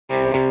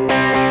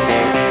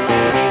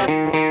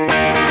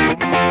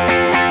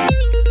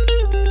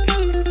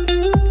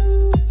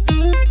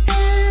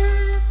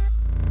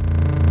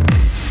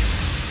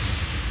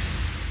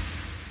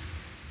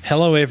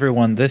Hello,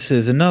 everyone. This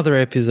is another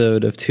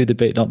episode of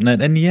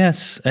ToDebate.net. And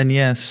yes,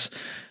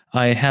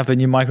 I have a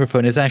new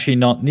microphone. It's actually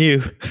not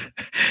new.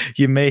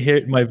 You may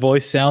hear my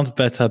voice sounds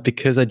better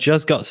because I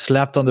just got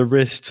slapped on the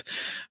wrist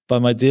by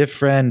my dear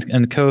friend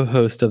and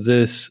co-host of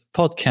this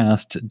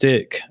podcast,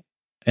 Dick.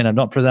 And I'm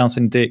not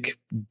pronouncing Dick,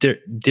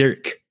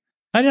 Dirk.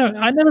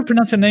 I never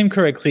pronounce your name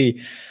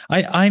correctly.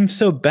 I'm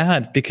so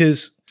bad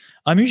because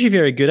I'm usually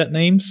very good at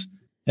names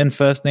and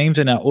first names,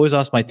 and I always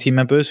ask my team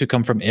members who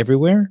come from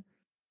everywhere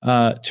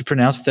to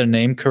pronounce their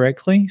name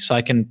correctly so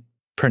I can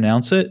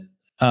pronounce it.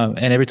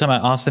 And every time I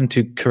ask them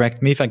to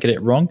correct me if I get it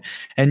wrong.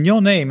 And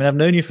your name, and I've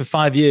known you for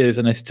 5 years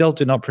and I still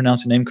do not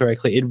pronounce your name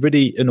correctly. It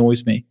really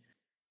annoys me.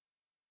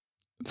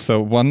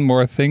 So one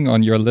more thing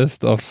on your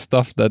list of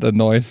stuff that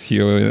annoys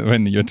you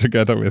when you're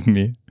together with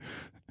me.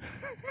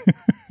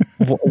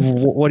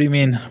 What do you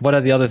mean? What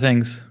are the other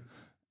things?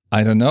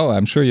 I don't know.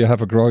 I'm sure you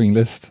have a growing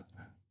list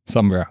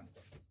somewhere.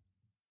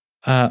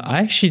 I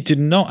actually do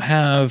not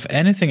have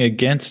anything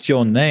against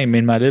your name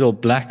in my little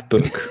black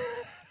book.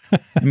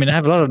 I mean, I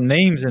have a lot of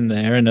names in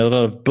there and a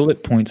lot of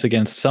bullet points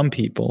against some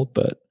people,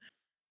 but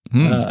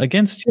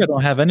against you, I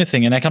don't have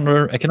anything. And I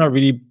cannot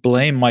really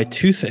blame my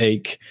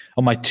toothache,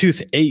 or my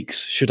toothaches,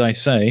 should I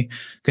say,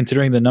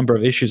 considering the number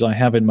of issues I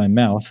have in my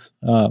mouth.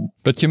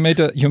 But you made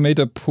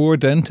a poor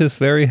dentist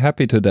very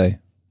happy today.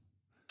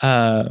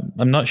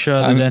 I'm not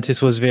sure the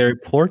dentist was very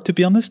poor, to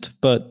be honest,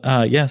 but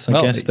yes, I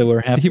guess they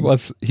were happy.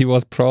 He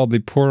was probably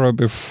poorer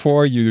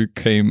before you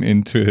came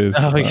into his...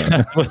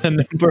 with a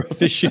number of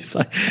issues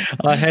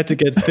I had to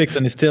get fixed,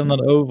 and it's still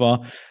not over.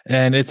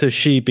 And it's a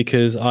she,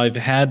 because I've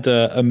had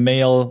a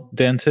male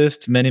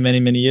dentist many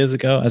years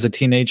ago as a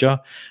teenager,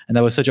 and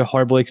that was such a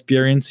horrible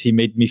experience. He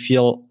made me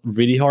feel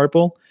really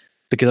horrible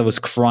because I was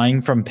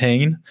crying from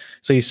pain.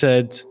 So he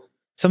said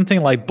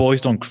something like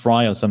 "boys don't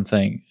cry" or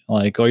something,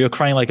 like, or "you're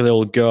crying like a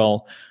little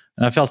girl."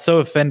 And I felt so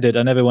offended,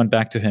 I never went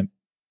back to him.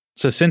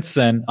 So since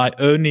then, I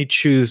only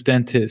choose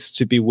dentists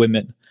to be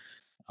women.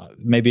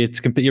 Maybe it's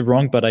completely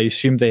wrong, but I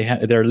assume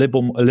they're a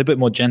little bit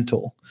more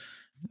gentle.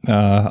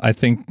 I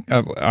think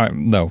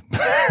no.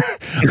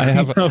 I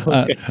have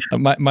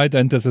my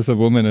dentist is a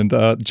woman, and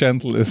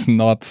gentle is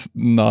not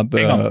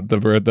the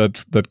word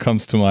that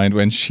comes to mind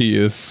when she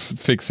is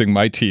fixing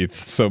my teeth.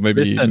 So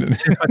maybe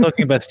since we're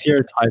talking about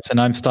stereotypes,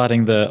 and I'm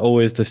starting the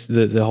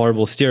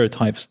horrible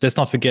stereotypes. Let's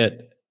not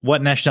forget,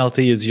 what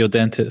nationality is your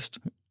dentist?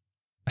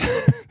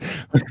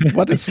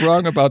 What is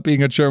wrong about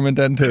being a German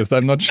dentist?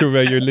 I'm not sure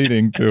where you're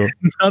leading to.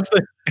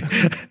 Nothing.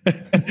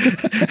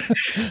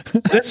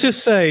 Let's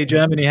just say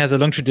Germany has a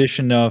long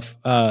tradition of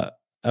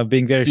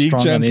being very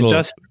strong gentle. on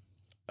industry.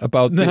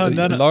 About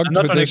the long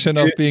tradition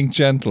of being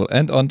gentle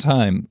and on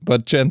time,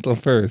 but gentle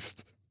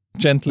first.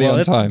 Gently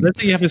on time.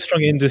 Let's say you have a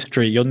strong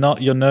industry. You're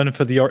known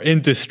for your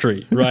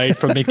industry, right?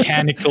 For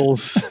mechanical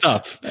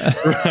stuff,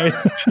 right?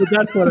 So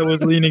that's what I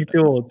was leaning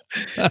towards.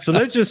 So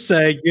let's just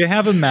say you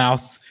have a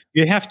mouth,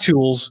 you have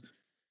tools,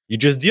 you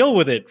just deal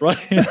with it, right?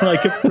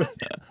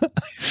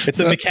 It's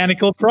a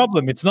mechanical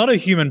problem. It's not a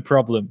human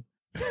problem.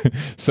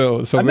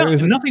 So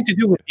nothing to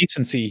do with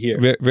decency here.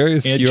 Where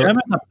is your...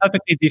 Germans are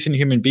perfectly decent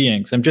human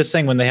beings. I'm just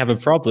saying, when they have a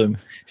problem,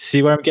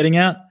 see where I'm getting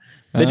at?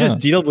 They just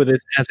deal with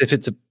it as if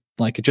it's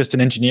just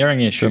an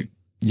engineering issue.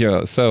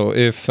 So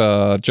if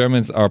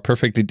Germans are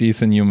perfectly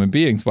decent human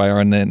beings, why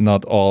are they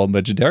not all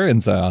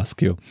vegetarians, I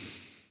ask you?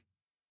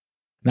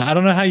 Now, I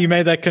don't know how you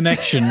made that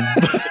connection.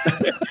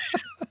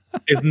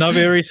 It's not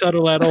very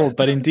subtle at all.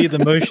 But indeed,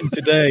 the motion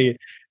today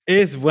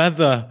is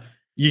whether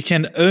you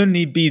can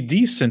only be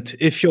decent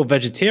if you're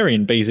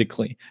vegetarian,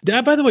 basically.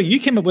 By the way, you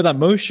came up with that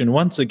motion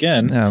once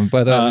again. Yeah,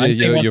 but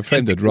you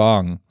framed it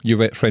wrong.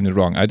 You framed it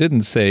wrong. I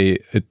didn't say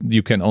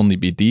you can only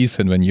be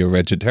decent when you're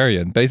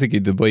vegetarian. Basically,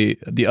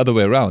 the other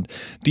way around.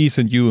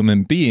 Decent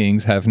human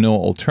beings have no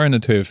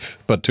alternative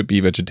but to be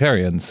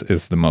vegetarians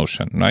is the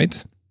motion,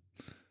 right?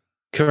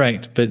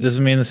 Correct, but it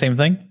doesn't mean the same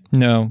thing?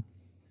 No.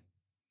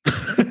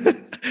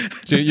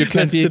 You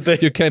can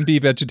be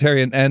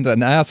vegetarian and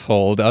an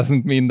asshole.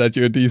 Doesn't mean that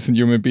you're a decent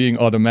human being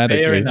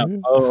automatically. Fair enough.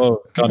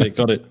 Oh, got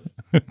it.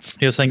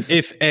 You're saying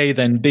if A,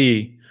 then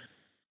B,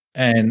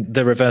 and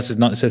the reverse is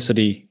not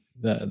necessarily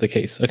the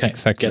case. Okay,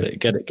 exactly.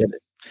 Get it.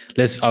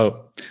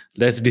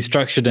 Let's be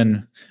structured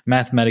and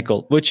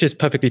mathematical, which is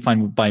perfectly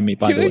fine by me.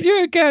 By the way,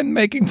 you're again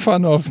making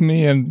fun of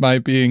me and my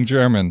being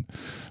German.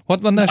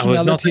 What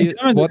nationality?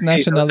 What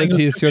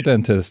nationality is your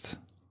dentist?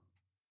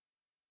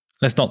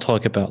 Let's not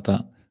talk about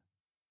that.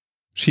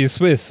 She's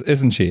Swiss,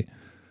 isn't she?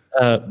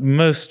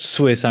 Most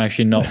Swiss are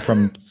actually not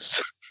from...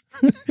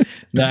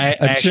 No,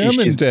 a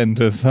German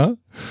dentist, huh?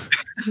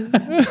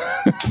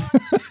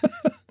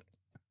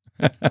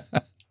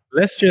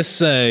 Let's just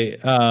say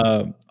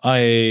I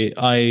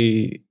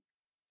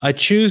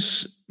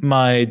choose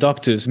my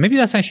doctors. Maybe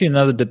that's actually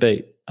another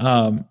debate.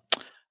 And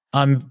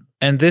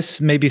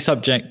this may be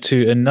subject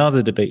to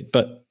another debate,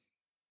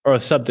 or a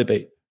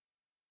sub-debate.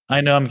 I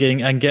know I'm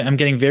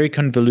getting very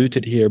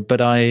convoluted here, but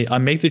I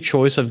make the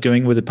choice of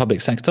going with the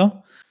public sector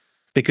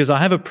because I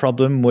have a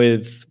problem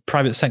with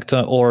private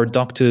sector or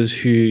doctors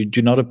who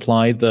do not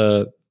apply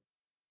the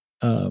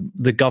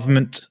the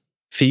government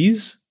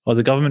fees or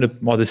the government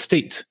or the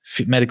state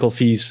medical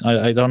fees.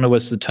 I don't know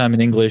what's the term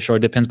in English, or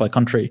it depends by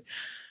country.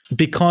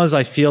 Because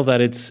I feel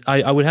that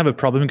I would have a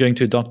problem going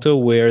to a doctor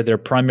where their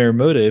primary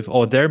motive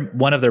or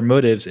one of their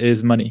motives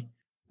is money.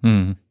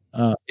 If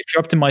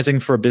you're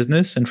optimizing for a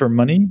business and for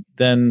money,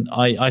 then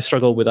I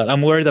struggle with that.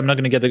 I'm worried I'm not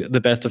going to get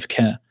the best of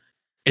care.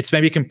 It's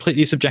maybe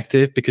completely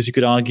subjective, because you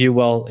could argue,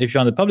 well, if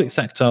you're on the public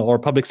sector or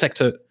public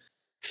sector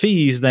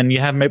fees, then you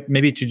have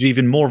maybe to do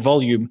even more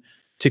volume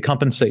to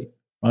compensate,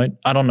 right?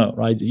 I don't know,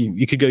 right?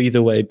 You could go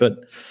either way,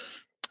 but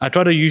I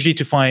try to usually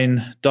to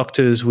find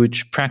doctors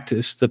which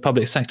practice the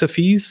public sector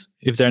fees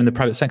if they're in the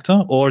private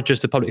sector, or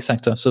just the public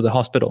sector, so the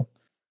hospital.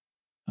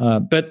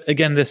 But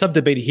again, the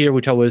sub-debate here,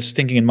 which I was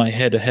thinking in my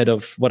head ahead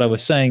of what I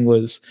was saying,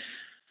 was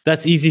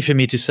that's easy for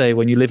me to say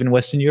when you live in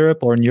Western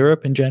Europe or in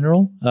Europe in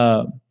general.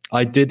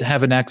 I did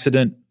have an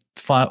accident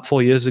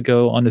 4 years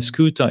ago on a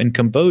scooter in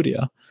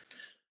Cambodia,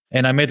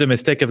 and I made the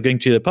mistake of going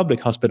to the public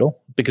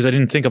hospital because I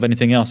didn't think of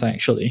anything else,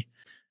 actually.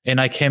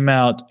 And I came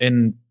out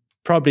in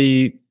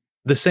probably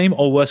the same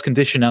or worse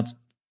condition out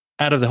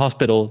of the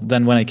hospital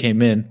than when I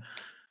came in.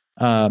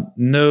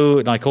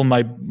 No, like all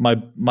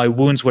my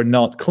wounds were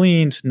not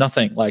cleaned,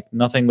 nothing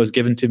was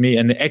given to me.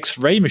 And the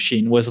X-ray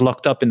machine was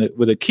locked up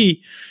with a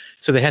key.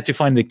 So they had to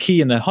find the key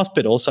in the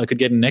hospital so I could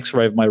get an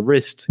X-ray of my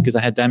wrist because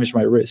I had damaged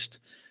my wrist.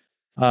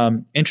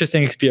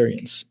 Interesting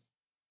experience.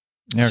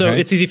 Okay. So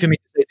it's easy for me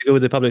to say to go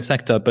with the public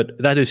sector, but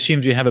that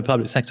assumes you have a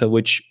public sector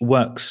which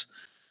works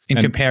in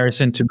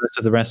comparison to most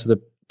of the rest of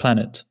the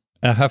planet.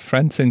 I have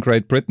friends in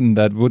Great Britain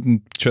that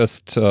wouldn't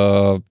just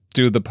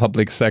do the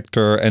public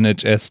sector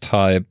NHS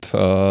type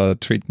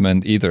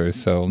treatment either.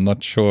 So I'm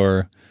not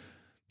sure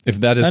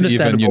if that is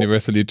even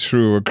universally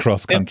true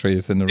across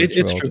countries in the rich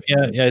world. It's true.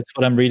 Yeah, it's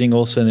what I'm reading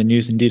also in the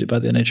news indeed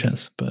about the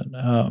NHS. But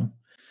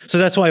so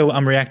that's why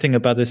I'm reacting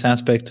about this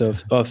aspect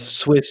of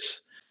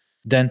Swiss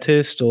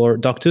dentists or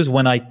doctors.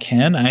 When I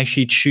can, I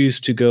actually choose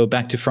to go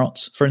back to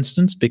France, for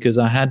instance, because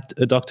I had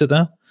a doctor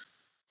there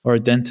or a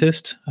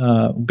dentist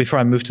before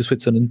I moved to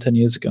Switzerland 10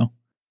 years ago.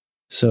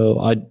 So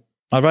I'd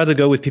rather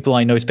go with people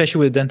I know, especially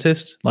with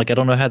dentists. Like, I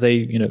don't know how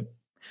they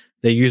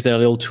use their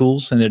little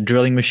tools and their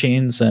drilling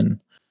machines and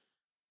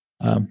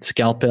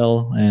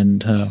scalpel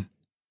and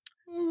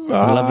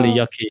lovely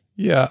yucky.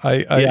 Yeah,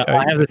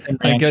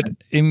 I get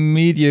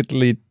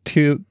immediately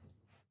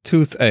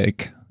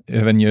toothache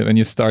when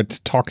you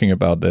start talking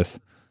about this.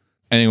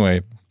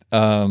 Anyway,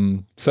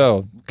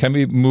 so can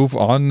we move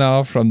on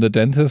now from the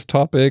dentist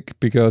topic,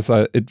 because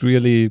I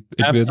feel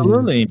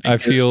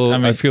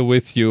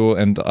with you,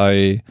 and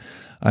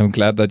I'm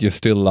glad that you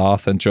still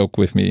laugh and joke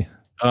with me.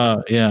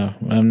 Yeah,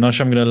 I'm not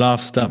sure I'm going to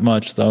laugh that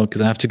much though,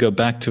 because I have to go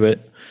back to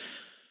it.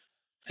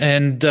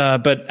 And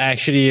but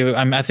actually,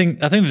 I think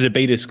the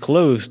debate is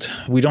closed.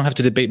 We don't have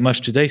to debate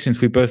much today,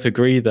 since we both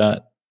agree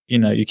that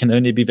you can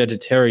only be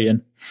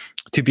vegetarian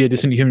to be a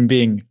decent human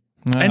being.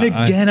 And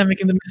again, I'm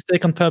making the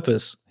mistake on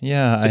purpose.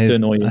 Yeah, just to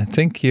annoy you. I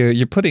think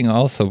you're putting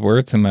also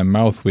words in my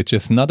mouth, which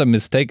is not a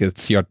mistake.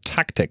 It's your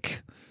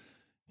tactic.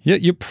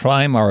 You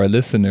prime our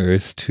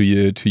listeners to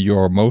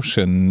your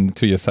motion,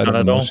 to your side of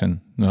the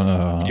motion.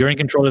 You're in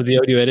control of the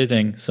audio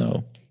editing,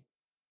 so.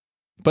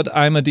 But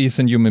I'm a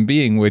decent human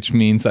being, which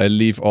means I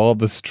leave all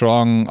the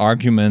strong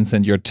arguments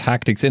and your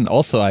tactics in.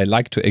 Also, I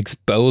like to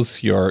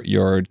expose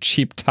your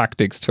cheap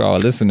tactics to our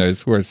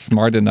listeners who are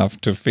smart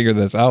enough to figure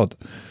this out.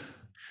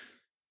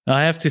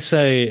 I have to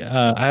say,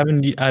 I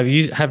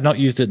have not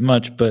used it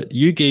much, but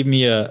you gave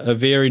me a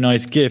very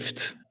nice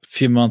gift a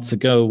few months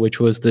ago, which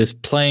was this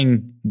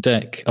playing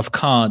deck of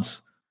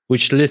cards,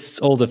 which lists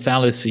all the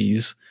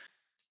fallacies,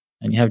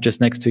 and you have just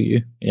next to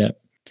you. Yeah.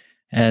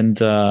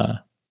 And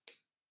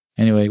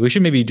anyway, we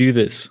should maybe do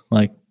this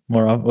like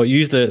more often, or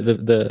use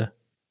the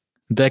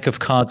deck of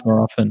cards more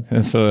often.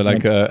 And so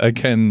like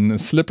a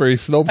slippery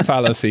slope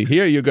fallacy.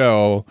 Here you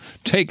go.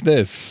 Take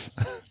this.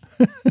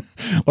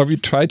 Or we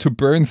try to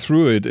burn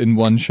through it in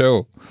one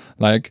show,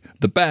 like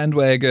the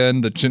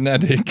bandwagon, the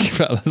genetic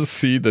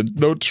fallacy, the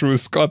no true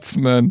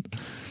Scotsman.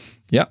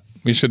 Yeah,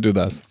 we should do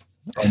that.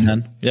 Oh,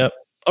 man. Yep.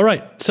 All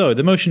right. So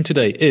the motion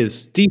today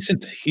is: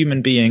 decent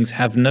human beings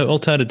have no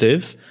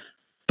alternative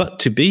but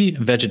to be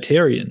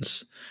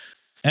vegetarians.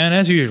 And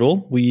as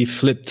usual, we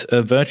flipped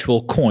a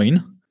virtual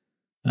coin.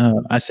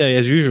 I say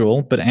as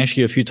usual, but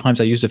actually a few times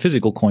I used a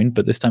physical coin,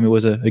 but this time it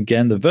was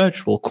again the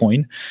virtual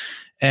coin.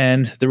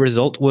 And the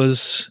result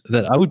was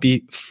that I would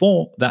be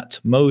for that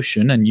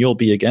motion and you'll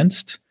be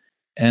against,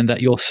 and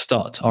that you'll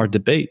start our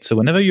debate. So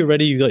whenever you're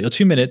ready, you got your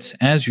 2 minutes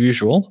as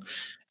usual,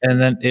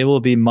 and then it will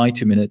be my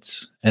 2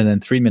 minutes, and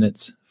then 3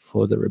 minutes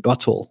for the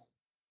rebuttal.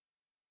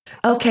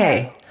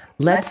 Okay,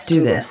 let's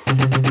do this.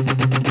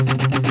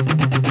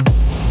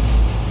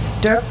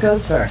 Dirk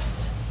goes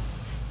first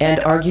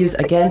and argues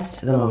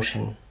against the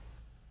motion.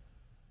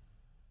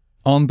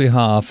 On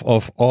behalf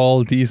of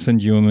all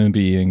decent human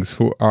beings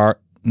who are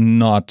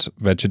not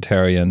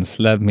vegetarians,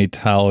 let me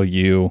tell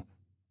you,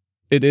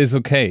 it is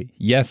okay.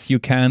 Yes, you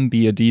can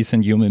be a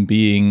decent human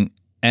being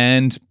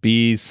and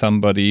be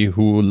somebody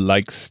who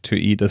likes to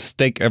eat a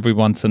steak every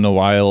once in a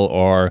while,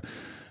 or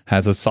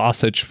has a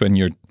sausage when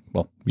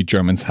we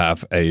Germans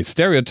have a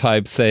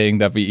stereotype saying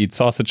that we eat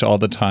sausage all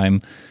the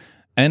time.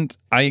 And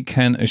I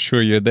can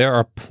assure you there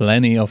are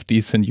plenty of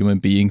decent human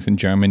beings in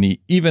Germany,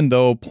 even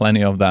though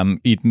plenty of them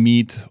eat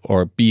meat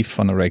or beef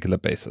on a regular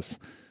basis.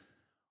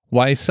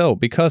 Why so?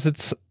 Because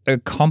it's a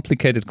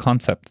complicated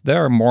concept.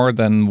 There are more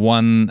than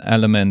one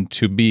element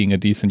to being a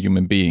decent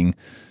human being.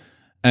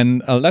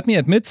 And let me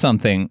admit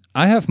something.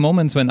 I have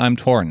moments when I'm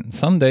torn.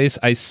 Some days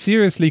I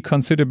seriously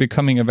consider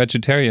becoming a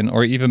vegetarian,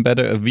 or even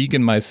better, a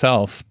vegan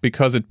myself,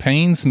 because it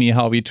pains me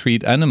how we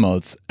treat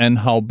animals and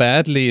how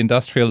badly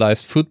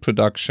industrialized food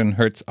production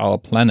hurts our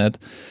planet.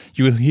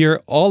 You will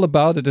hear all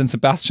about it in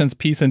Sebastian's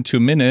piece in 2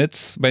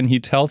 minutes when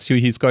he tells you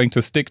he's going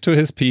to stick to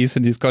his piece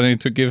and he's going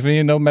to give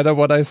me no matter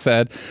what I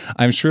said.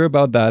 I'm sure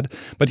about that.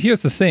 But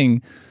here's the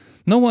thing.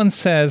 No one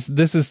says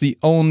this is the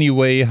only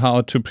way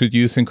how to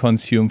produce and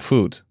consume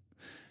food.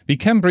 We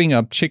can bring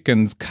up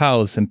chickens,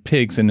 cows, and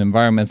pigs in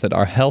environments that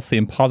are healthy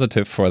and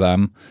positive for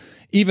them,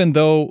 even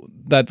though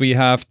that we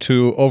have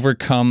to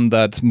overcome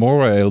that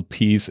moral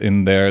piece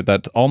in there,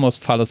 that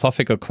almost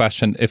philosophical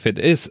question if it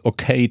is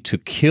okay to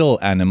kill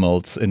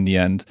animals in the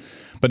end.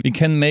 But we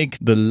can make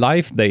the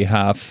life they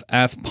have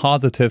as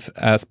positive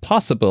as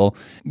possible,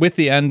 with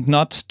the end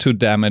not to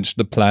damage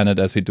the planet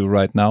as we do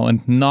right now,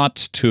 and not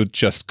to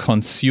just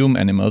consume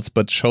animals,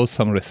 but show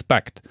some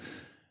respect.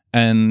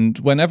 And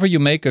whenever you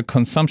make a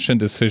consumption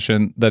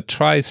decision that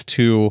tries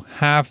to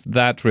have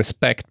that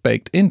respect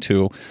baked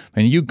into,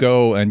 when you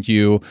go and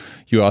you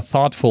are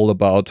thoughtful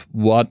about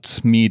what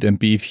meat and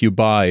beef you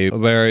buy,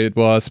 where it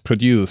was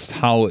produced,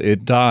 how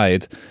it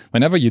died,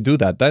 whenever you do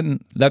that, then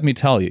let me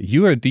tell you,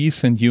 you are a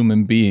decent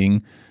human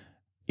being,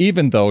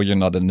 even though you're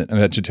not a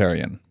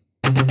vegetarian.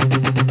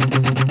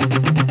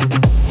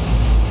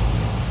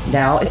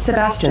 Now it's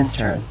Sebastian's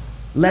turn.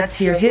 Let's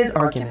hear his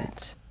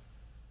argument.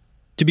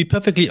 To be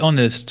perfectly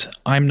honest,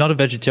 I'm not a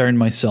vegetarian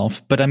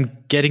myself, but I'm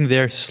getting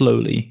there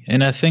slowly.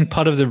 And I think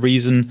part of the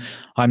reason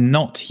I'm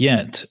not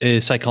yet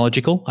is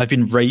psychological. I've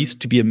been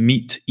raised to be a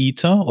meat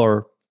eater,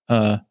 or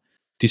do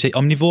you say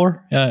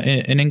omnivore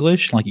in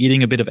English? Like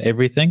eating a bit of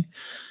everything.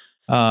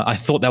 I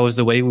thought that was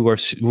the way we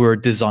were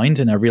designed,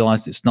 and I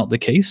realized it's not the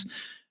case.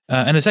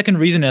 And the second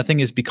reason, I think,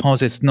 is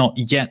because it's not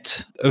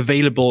yet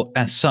available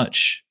as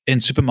such in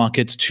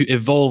supermarkets to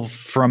evolve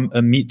from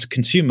a meat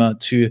consumer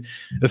to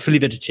a fully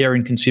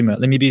vegetarian consumer.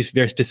 Let me be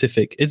very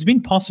specific. It's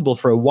been possible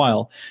for a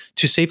while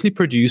to safely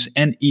produce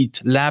and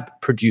eat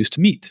lab-produced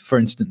meat, for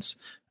instance.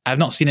 I've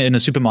not seen it in a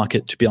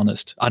supermarket, to be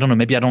honest. I don't know,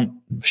 maybe I don't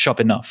shop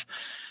enough.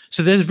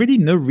 So there's really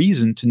no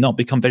reason to not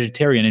become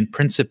vegetarian in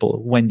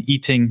principle when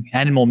eating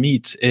animal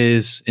meat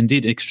is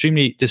indeed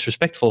extremely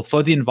disrespectful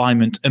for the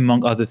environment,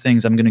 among other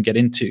things I'm going to get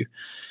into.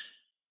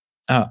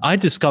 I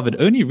discovered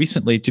only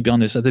recently, to be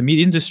honest, that the meat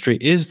industry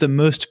is the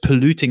most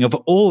polluting of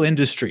all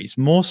industries,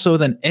 more so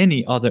than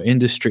any other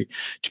industry.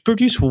 To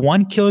produce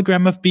 1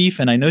 kilogram of beef,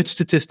 and I know it's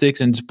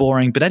statistics and it's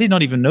boring, but I did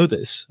not even know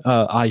this.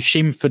 I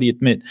shamefully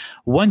admit,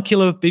 1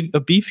 kilo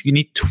of beef, you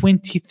need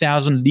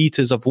 20,000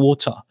 liters of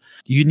water.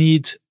 You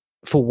need,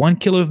 for 1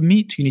 kilo of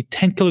meat, you need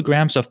 10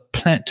 kilograms of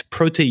plant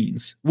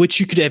proteins, which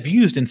you could have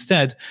used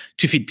instead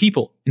to feed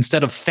people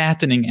instead of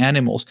fattening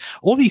animals.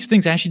 All these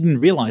things I actually didn't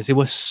realize. It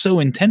was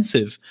so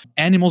intensive.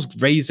 Animals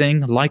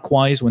grazing,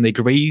 likewise, when they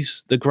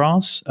graze the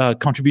grass,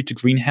 contribute to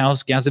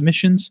greenhouse gas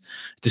emissions,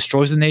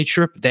 destroys the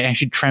nature. They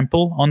actually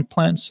trample on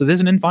plants. So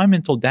there's an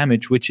environmental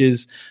damage, which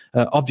is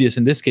obvious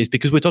in this case,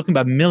 because we're talking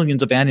about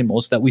millions of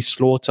animals that we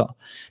slaughter.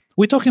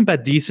 We're talking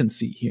about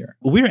decency here.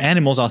 We're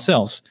animals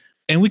ourselves.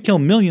 And we kill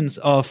millions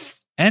of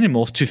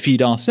animals to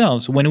feed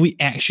ourselves when we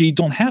actually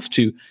don't have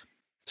to.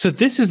 So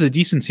this is the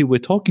decency we're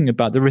talking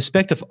about, the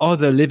respect of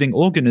other living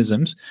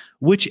organisms,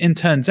 which in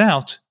turns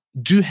out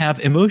do have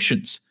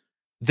emotions.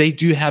 They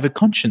do have a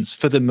conscience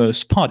for the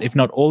most part, if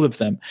not all of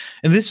them.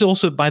 And this is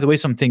also, by the way,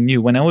 something new.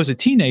 When I was a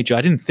teenager,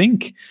 I didn't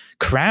think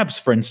crabs,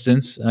 for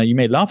instance, you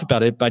may laugh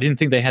about it, but I didn't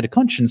think they had a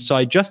conscience. So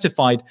I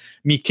justified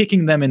me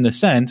kicking them in the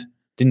sand.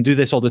 Didn't do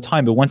this all the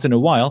time, but once in a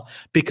while,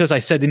 because I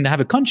said they didn't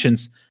have a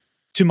conscience.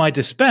 To my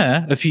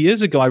despair, a few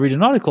years ago, I read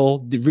an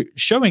article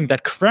showing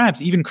that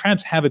even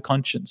crabs have a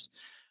conscience.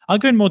 I'll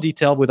go in more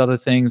detail with other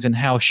things and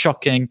how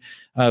shocking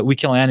we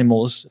kill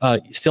animals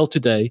still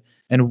today,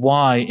 and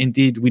why,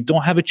 indeed, we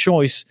don't have a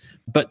choice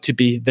but to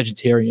be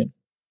vegetarian.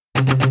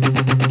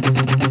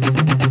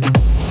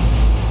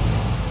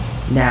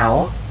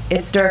 Now,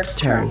 it's Dirk's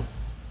turn.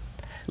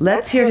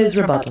 Let's hear his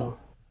rebuttal.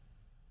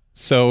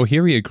 So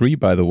here we agree,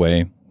 by the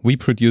way. We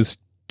produce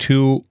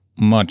too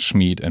much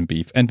meat and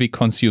beef, and we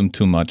consume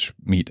too much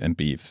meat and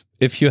beef.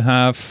 If you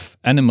have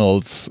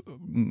animals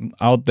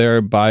out there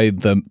by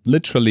the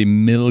literally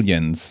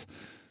millions,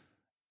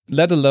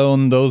 let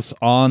alone those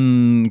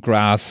on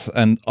grass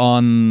and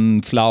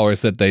on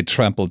flowers that they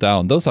trample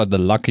down, those are the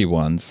lucky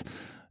ones.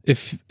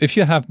 If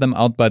you have them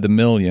out by the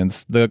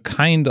millions, the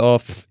kind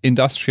of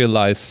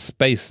industrialized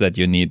space that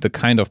you need, the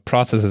kind of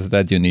processes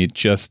that you need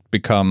just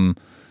become...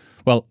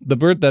 Well, the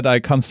word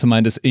that comes to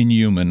mind is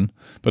inhuman,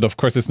 but of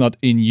course it's not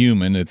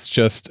inhuman. It's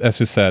just, as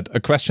you said,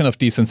 a question of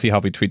decency how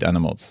we treat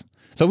animals.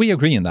 So we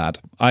agree in that.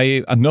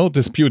 I no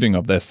disputing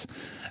of this.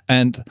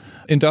 And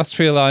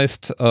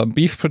industrialized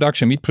beef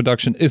production, meat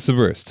production is the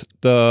worst.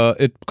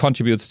 It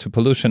contributes to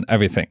pollution,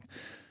 everything.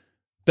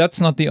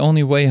 That's not the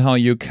only way how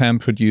you can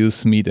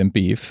produce meat and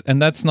beef.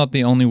 And that's not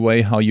the only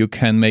way how you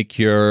can make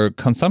your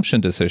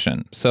consumption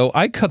decision. So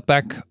I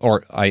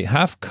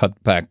have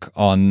cut back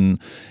on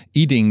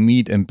eating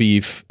meat and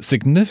beef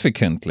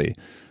significantly.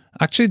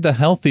 Actually, the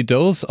healthy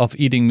dose of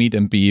eating meat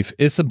and beef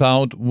is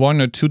about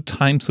 1 or 2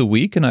 times a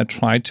week. And I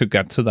try to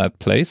get to that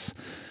place.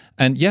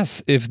 And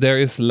yes, if there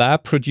is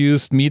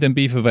lab-produced meat and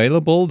beef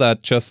available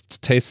that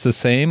just tastes the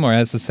same or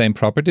has the same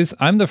properties,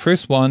 I'm the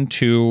first one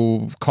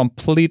to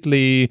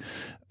completely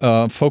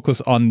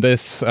focus on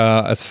this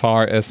as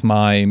far as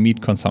my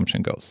meat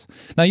consumption goes.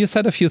 Now, you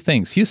said a few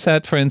things. You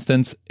said, for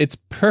instance, it's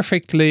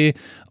perfectly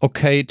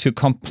okay to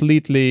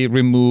completely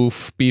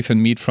remove beef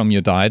and meat from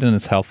your diet and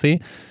it's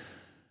healthy.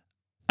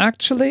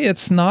 Actually,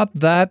 it's not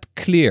that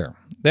clear.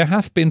 There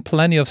have been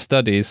plenty of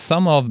studies,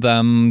 some of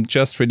them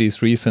just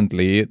released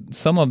recently,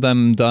 some of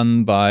them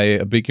done by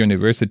a big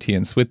university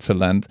in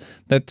Switzerland,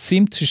 that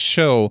seem to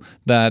show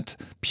that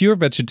pure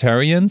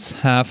vegetarians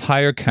have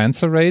higher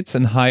cancer rates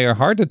and higher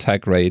heart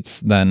attack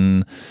rates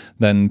than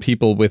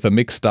people with a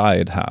mixed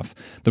diet have.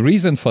 The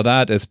reason for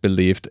that is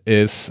believed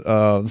is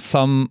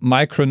some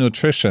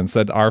micronutrients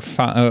that are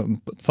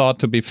thought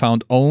to be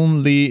found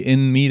only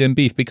in meat and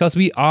beef, because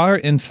we are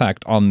in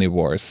fact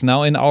omnivores.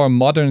 Now in our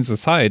modern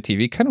society,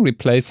 we can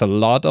replace a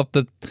lot of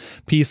the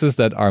pieces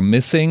that are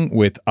missing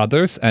with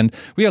others, and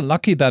we are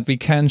lucky that we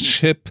can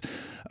ship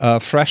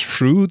fresh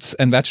fruits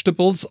and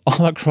vegetables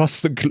all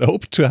across the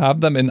globe to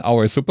have them in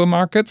our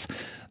supermarkets.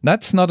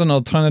 That's not an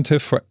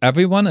alternative for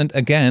everyone. And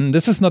again,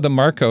 this is not a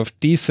marker of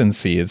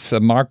decency. It's a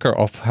marker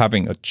of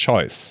having a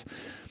choice.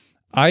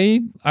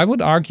 I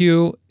would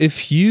argue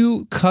if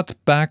you cut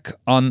back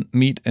on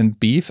meat and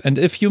beef, and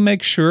if you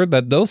make sure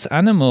that those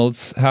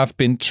animals have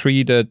been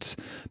treated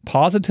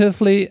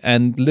positively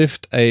and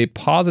lived a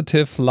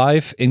positive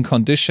life in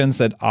conditions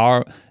that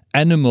are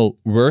animal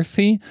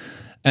worthy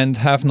and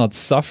have not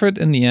suffered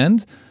in the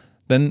end,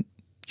 then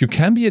you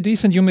can be a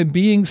decent human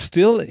being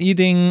still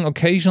eating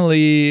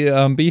occasionally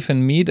beef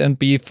and meat and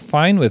be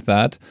fine with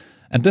that.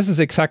 And this is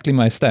exactly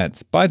my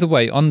stance. By the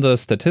way, on the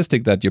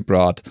statistic that you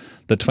brought,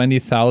 the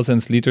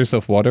 20,000 liters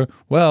of water,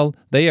 well,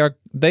 they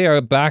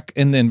are back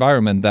in the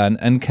environment then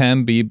and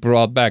can be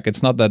brought back.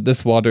 It's not that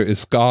this water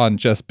is gone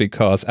just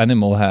because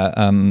animal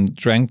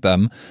drank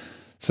them.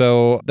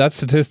 So that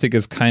statistic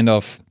is kind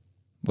of,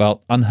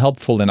 well,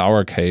 unhelpful in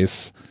our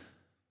case.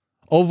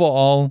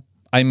 Overall,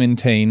 I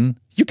maintain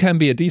you can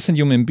be a decent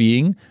human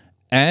being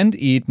and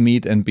eat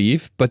meat and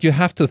beef, but you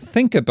have to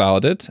think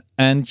about it,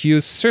 and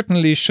you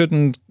certainly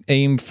shouldn't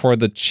aim for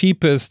the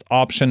cheapest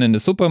option in the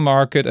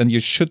supermarket, and you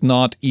should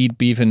not eat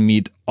beef and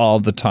meat all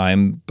the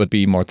time, but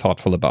be more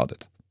thoughtful about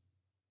it.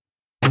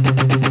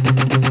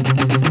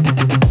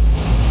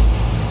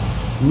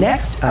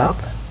 Next up,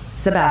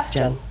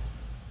 Sebastian.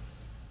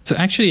 So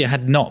actually, I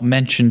had not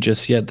mentioned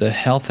just yet the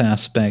health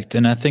aspect,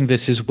 and I think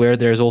this is where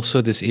there's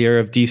also this air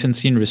of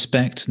decency and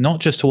respect, not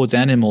just towards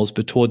animals,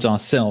 but towards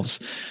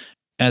ourselves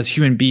as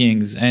human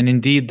beings. And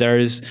indeed, there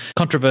is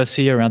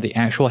controversy around the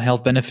actual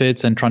health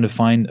benefits and trying to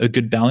find a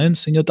good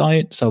balance in your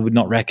diet. So I would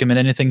not recommend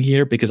anything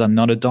here because I'm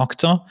not a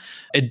doctor.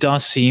 It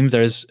does seem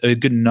there's a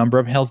good number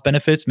of health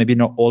benefits, maybe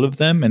not all of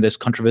them, and there's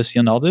controversy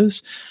on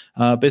others.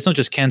 But it's not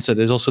just cancer.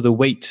 There's also the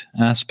weight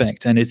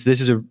aspect. And this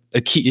is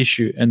a key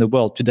issue in the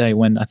world today,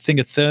 when I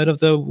think 1/3 of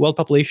the world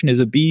population is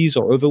obese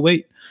or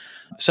overweight.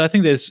 So I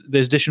think there's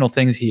additional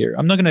things here.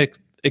 I'm not going to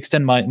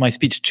extend my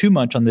speech too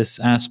much on this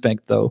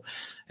aspect, though.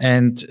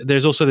 And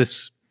there's also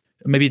this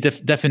maybe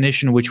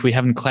definition which we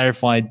haven't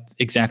clarified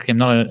exactly. I'm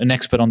not an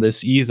expert on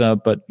this either,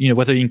 but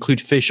whether you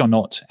include fish or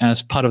not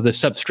as part of the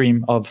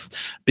substream of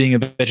being a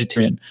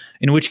vegetarian.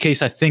 In which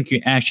case, I think you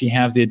actually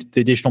have the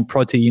additional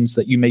proteins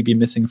that you may be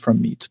missing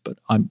from meat. But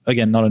I'm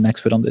again not an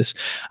expert on this.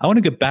 I want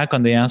to go back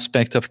on the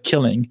aspect of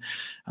killing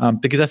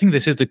because I think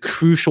this is the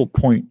crucial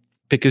point.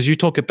 Because you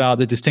talk about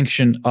the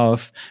distinction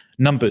of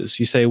numbers.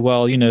 You say,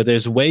 well,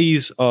 there's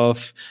ways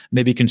of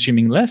maybe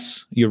consuming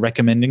less. You're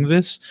recommending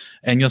this.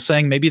 And you're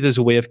saying maybe there's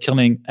a way of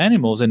killing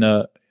animals in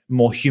a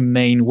more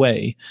humane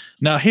way.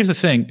 Now, here's the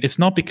thing. It's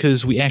not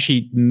because we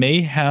actually may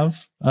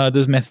have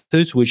those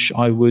methods, which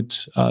I would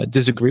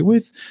disagree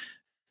with,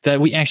 that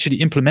we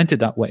actually implement it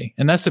that way.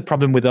 And that's the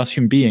problem with us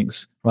human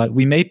beings, right?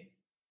 We may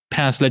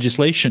pass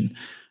legislation.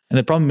 And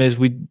the problem is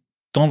we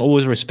don't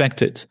always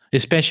respect it,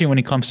 especially when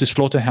it comes to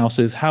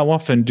slaughterhouses. How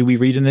often do we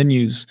read in the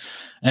news?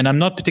 And I'm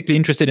not particularly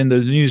interested in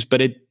those news,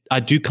 but I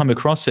do come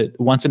across it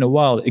once in a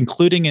while,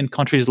 including in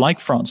countries like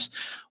France,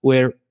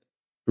 where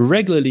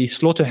regularly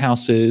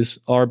slaughterhouses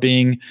are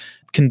being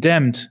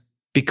condemned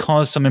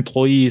because some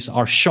employees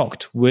are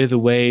shocked with the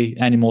way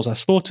animals are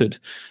slaughtered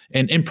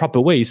in improper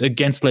ways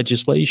against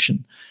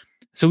legislation.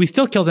 So we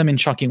still kill them in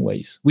shocking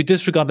ways. We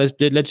disregard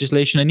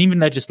legislation, and even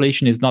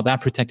legislation is not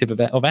that protective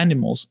of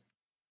animals.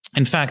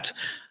 In fact,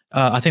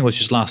 I think it was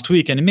just last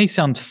week, and it may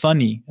sound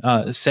funny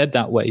said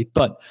that way,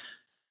 but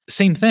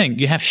same thing.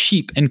 You have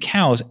sheep and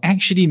cows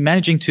actually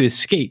managing to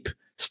escape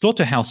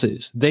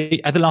slaughterhouses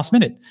at the last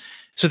minute.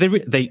 So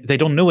they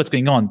don't know what's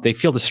going on. They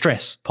feel the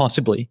stress,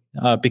 possibly,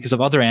 because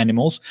of other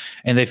animals,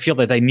 and they feel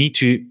that they need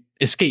to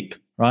escape,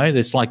 right?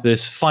 It's like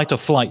this fight or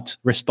flight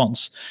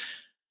response.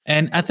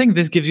 And I think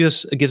this gives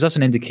us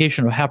an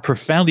indication of how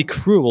profoundly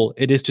cruel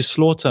it is to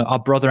slaughter our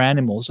brother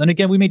animals. And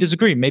again, we may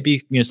disagree.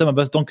 Maybe some of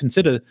us don't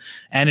consider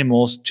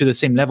animals to the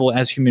same level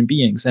as human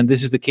beings. And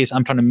this is the case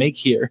I'm trying to make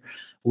here,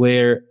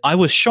 where I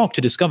was shocked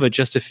to discover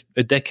just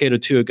a decade or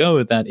two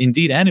ago that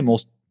indeed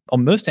animals, or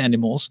most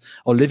animals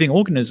or living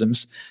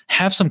organisms,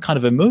 have some kind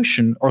of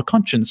emotion or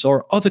conscience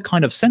or other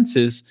kind of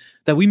senses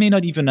that we may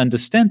not even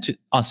understand to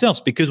ourselves,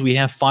 because we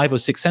have 5 or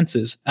 6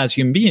 senses as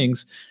human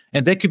beings,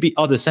 and there could be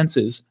other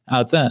senses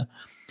out there.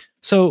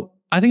 So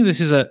I think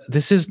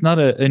this is not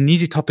an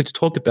easy topic to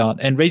talk about.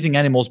 And raising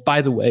animals,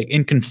 by the way,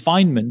 in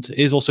confinement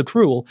is also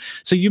cruel.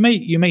 So you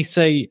may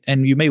say,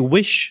 and you may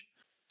wish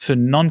for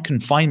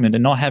non-confinement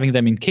and not having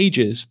them in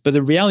cages, but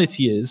the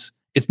reality is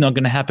it's not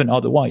going to happen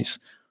otherwise.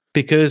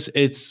 Because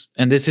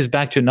and this is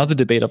back to another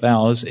debate of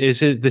ours,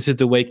 this is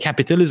the way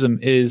capitalism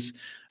is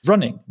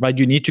running, right?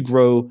 You need to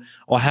grow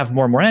or have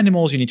more and more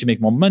animals, you need to make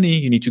more money,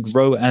 you need to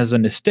grow as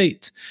an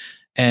estate,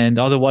 and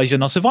otherwise you're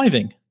not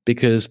surviving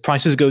because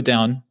prices go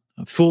down.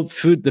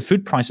 The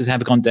food prices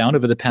have gone down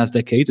over the past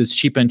decades. It's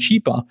cheaper and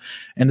cheaper,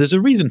 and there's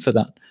a reason for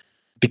that,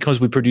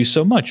 because we produce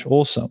so much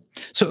also.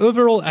 So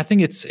overall, I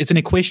think it's an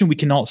equation we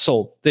cannot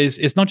solve.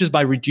 It's not just by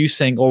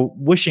reducing or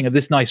wishing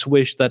this nice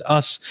wish that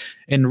us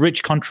in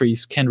rich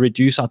countries can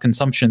reduce our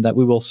consumption that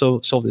we will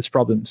solve this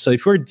problem. So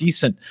if we're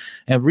decent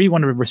and really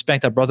want to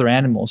respect our brother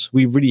animals,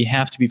 we really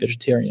have to be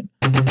vegetarian.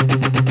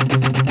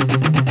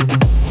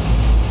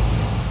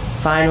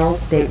 Final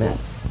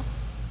statements.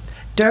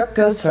 Dirk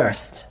goes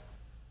first.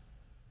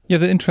 Yeah,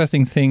 the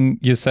interesting thing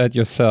you said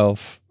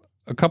yourself,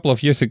 a couple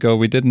of years ago,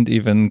 we didn't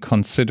even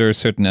consider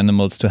certain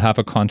animals to have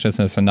a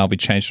consciousness, and now we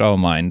changed our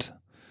mind.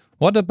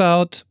 What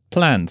about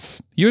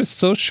plants? You're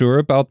so sure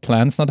about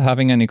plants not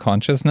having any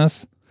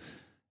consciousness?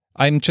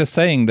 I'm just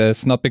saying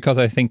this not because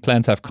I think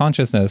plants have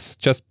consciousness,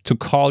 just to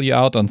call you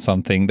out on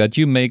something, that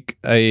you make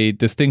a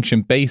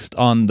distinction based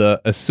on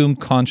the assumed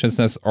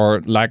consciousness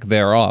or lack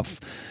thereof.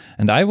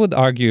 And I would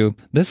argue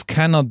this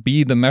cannot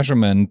be the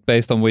measurement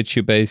based on which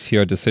you base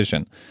your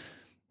decision.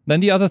 Then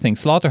the other thing,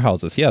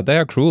 slaughterhouses, yeah, they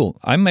are cruel.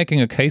 I'm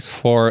making a case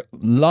for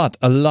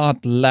a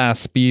lot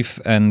less beef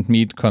and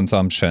meat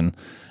consumption.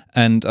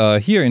 And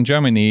here in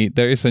Germany,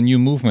 there is a new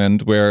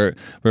movement where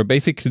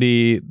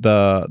basically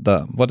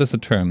the what is the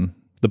term?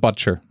 The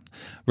butcher.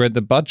 Where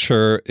the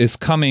butcher is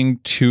coming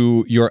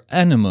to your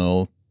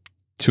animal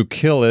to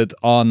kill it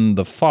on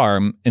the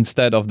farm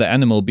instead of the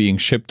animal being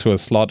shipped to a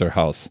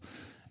slaughterhouse.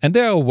 And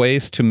there are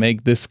ways to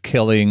make this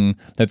killing,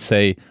 let's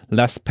say,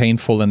 less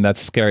painful and less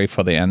scary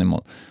for the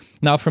animal.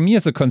 Now, for me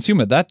as a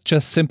consumer, that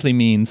just simply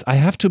means I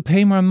have to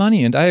pay more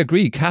money. And I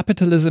agree,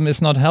 capitalism is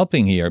not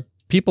helping here.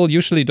 People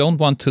usually don't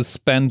want to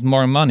spend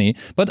more money,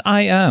 but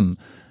I am.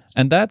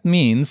 And that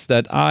means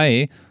that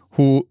I,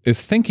 who is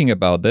thinking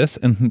about this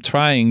and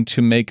trying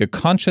to make a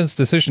conscious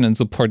decision and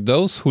support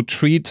those who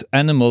treat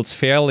animals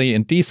fairly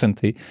and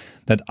decently,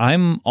 that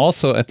I'm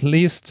also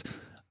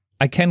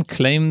I can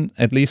claim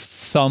at least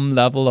some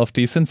level of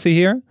decency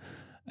here.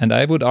 And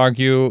I would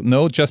argue,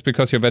 no, just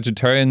because you're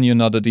vegetarian, you're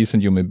not a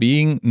decent human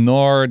being,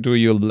 nor do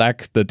you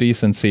lack the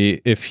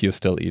decency if you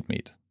still eat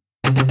meat.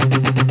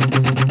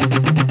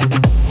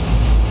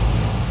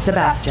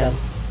 Sebastian.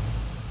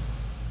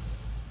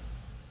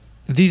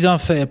 These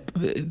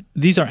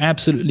are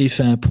absolutely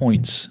fair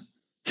points.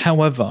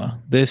 However,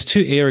 there's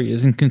 2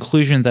 areas in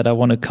conclusion that I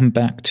want to come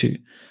back to.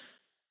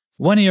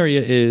 One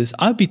area is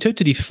I'd be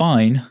totally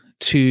fine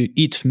to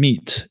eat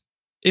meat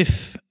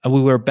if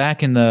we were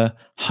back in the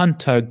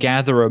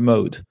hunter-gatherer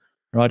mode,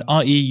 right?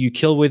 I.e., you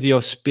kill with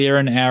your spear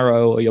and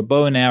arrow or your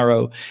bow and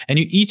arrow, and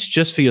you eat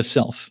just for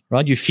yourself,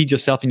 right? You feed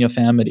yourself and your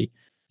family.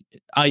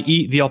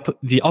 I.e.,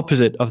 the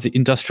opposite of the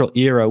industrial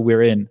era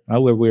we're in, right?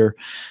 Where we're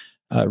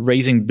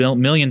raising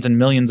millions and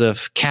millions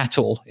of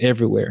cattle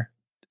everywhere.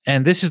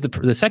 And this is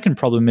the second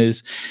problem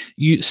is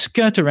you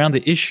skirt around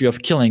the issue of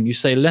killing. You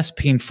say less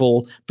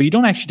painful, but you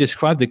don't actually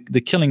describe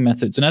the killing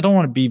methods. And I don't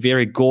want to be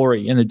very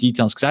gory in the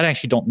details because I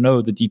actually don't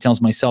know the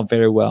details myself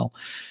very well.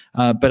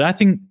 But I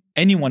think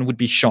anyone would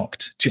be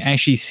shocked to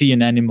actually see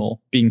an animal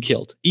being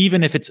killed,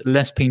 even if it's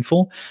less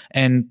painful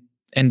and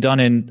done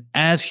in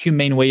as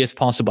humane way as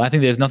possible. I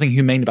think there's nothing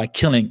humane about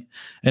killing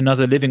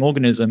another living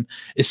organism,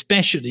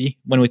 especially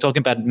when we're talking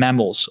about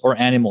mammals or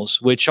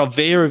animals, which are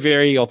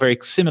very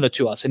similar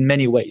to us in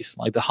many ways.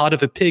 Like the heart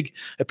of a pig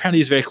apparently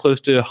is very close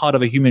to the heart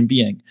of a human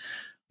being.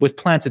 With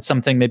plants, it's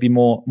something maybe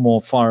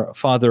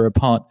farther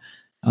apart.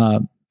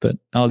 But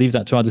I'll leave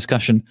that to our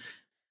discussion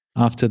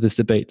after this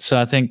debate.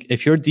 So I think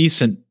if you're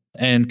decent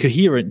and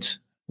coherent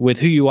with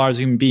who you are as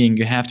a human being,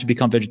 you have to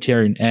become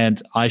vegetarian.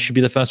 And I should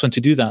be the first one to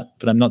do that,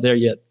 but I'm not there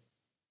yet.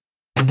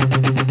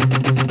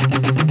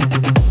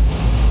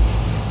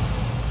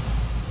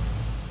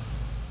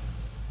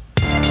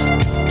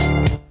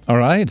 All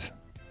right.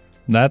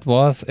 That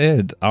was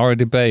it, our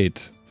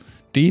debate.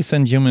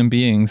 decent human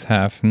beings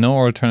have no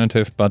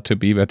alternative but to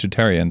be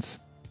vegetarians.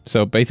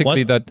 So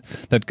basically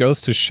that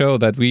goes to show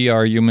that we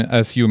are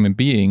as human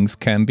beings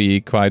can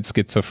be quite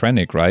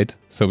schizophrenic, right?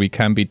 So we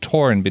can be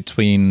torn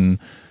between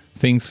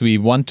things we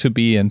want to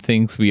be and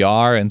things we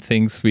are and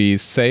things we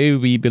say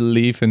we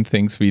believe and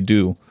things we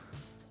do.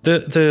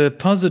 The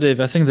positive,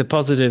 I think the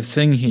positive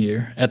thing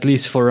here, at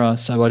least for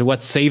us,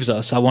 what saves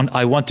us, I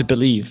want to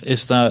believe,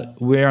 is that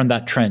we're on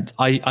that trend.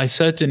 I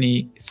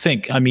certainly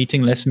think I'm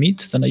eating less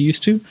meat than I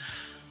used to.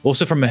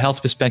 Also, from a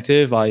health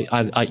perspective,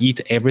 I eat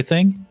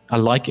everything. I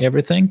like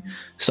everything.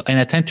 So, and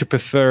I tend to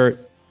prefer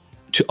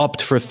to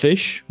opt for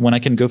fish when I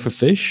can go for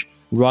fish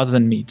rather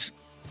than meat.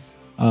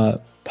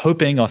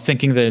 Hoping or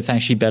thinking that it's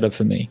actually better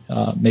for me.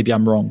 Maybe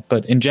I'm wrong.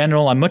 But in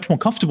general, I'm much more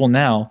comfortable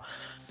now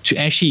to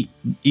actually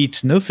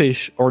eat no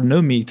fish or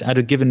no meat at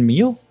a given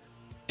meal,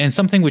 and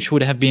something which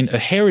would have been a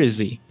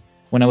heresy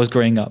when I was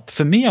growing up.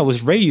 For me, I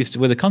was raised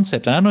with a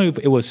concept, and I don't know if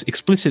it was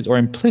explicit or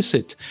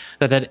implicit,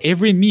 that at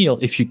every meal,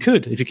 if you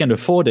can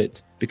afford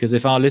it, because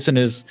if our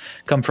listeners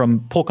come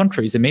from poor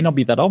countries, it may not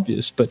be that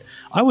obvious, but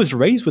I was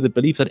raised with the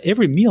belief that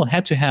every meal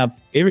had to have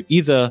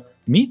either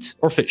meat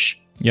or fish.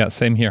 Yeah,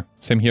 same here.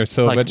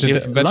 So like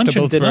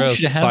vegetables were a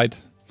side.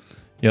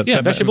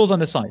 Yeah, vegetables on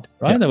the side,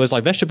 right? Yeah. There was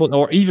like vegetable,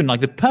 or even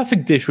like the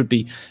perfect dish would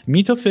be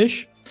meat or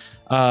fish,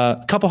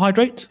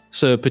 carbohydrate,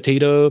 so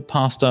potato,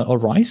 pasta, or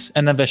rice,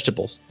 and then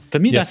vegetables. For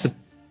me, that's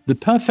the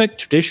perfect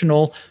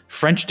traditional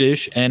French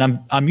dish, and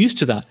I'm used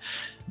to that.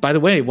 By the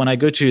way, when I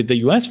go to the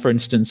US, for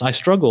instance, I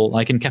struggle,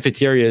 like in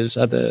cafeterias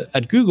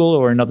at Google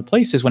or in other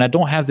places, when I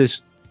don't have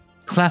this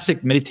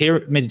classic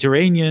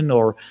Mediterranean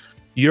or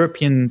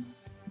European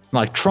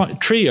like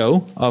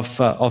trio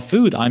of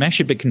food. I'm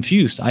actually a bit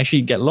confused. I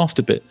actually get lost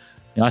a bit.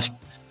 You know,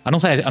 I don't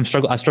say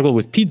I struggle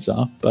with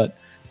pizza, but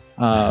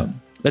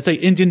let's say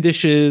Indian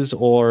dishes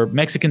or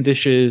Mexican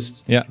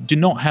dishes do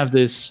not have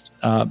this,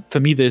 for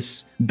me,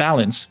 this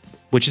balance,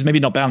 which is maybe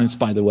not balanced,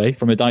 by the way,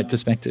 from a diet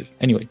perspective.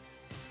 Anyway.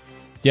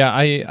 Yeah,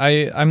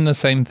 I'm the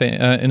same thing,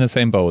 in the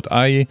same boat.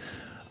 I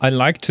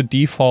like to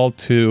default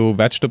to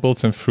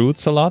vegetables and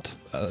fruits a lot,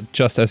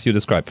 just as you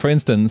described. For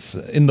instance,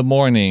 in the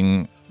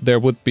morning, there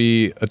would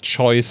be a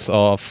choice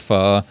of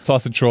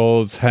sausage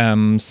rolls,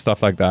 ham,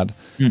 stuff like that.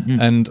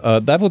 Mm-hmm. And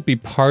that would be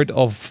part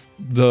of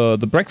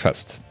the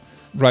breakfast.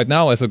 Right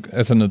now, as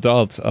an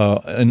adult,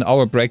 in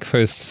our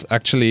breakfasts,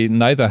 actually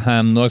neither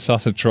ham nor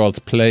sausage rolls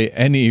play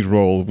any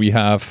role. We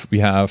have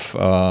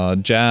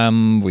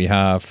jam, we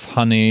have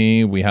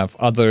honey, we have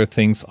other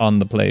things on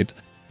the plate.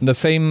 The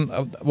same,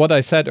 what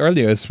I said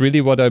earlier is really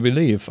what I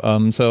believe.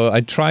 So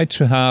I try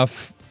to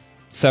have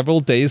several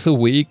days a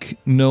week,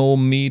 no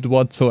meat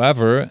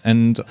whatsoever.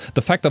 And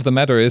the fact of the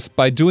matter is,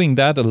 by doing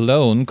that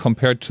alone,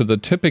 compared to the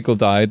typical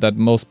diet that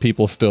most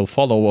people still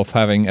follow of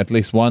having at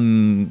least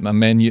one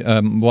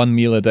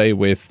meal a day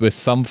with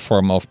some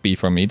form of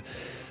beef or meat,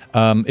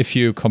 if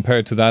you compare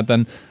it to that,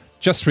 then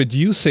just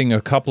reducing a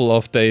couple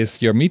of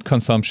days your meat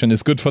consumption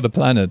is good for the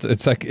planet.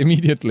 It's like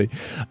immediately.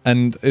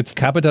 And it's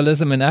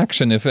capitalism in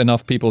action if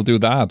enough people do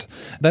that.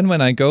 Then when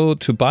I go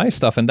to buy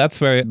stuff, and that's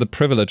where the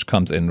privilege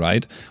comes in,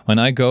 right? When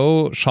I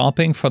go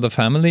shopping for the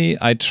family,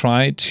 I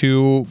try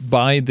to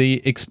buy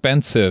the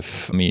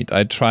expensive meat.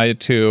 I try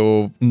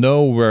to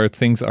know where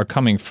things are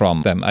coming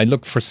from them. I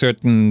look for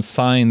certain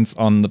signs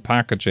on the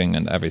packaging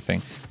and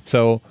everything.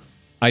 So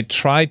I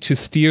try to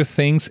steer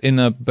things in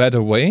a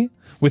better way,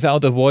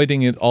 without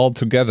avoiding it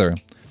altogether.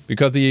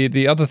 Because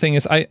the other thing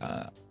is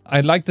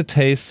I like the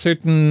taste.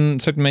 Certain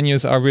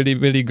menus are really,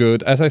 really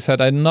good. As I said,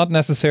 I'm not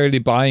necessarily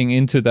buying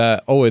into the,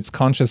 it's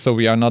conscious so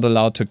we are not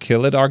allowed to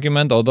kill it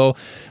argument, although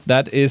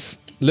that is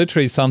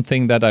literally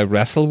something that I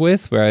wrestle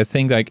with, where I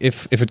think like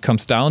if it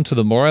comes down to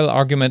the moral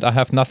argument, I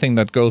have nothing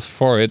that goes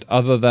for it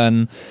other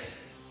than,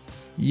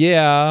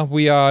 yeah,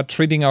 we are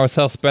treating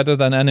ourselves better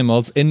than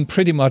animals in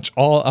pretty much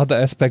all other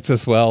aspects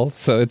as well.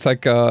 So it's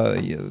like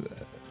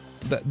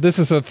this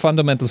is a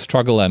fundamental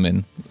struggle I'm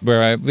in,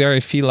 where I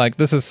feel like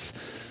this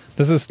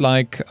is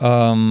like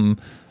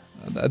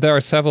there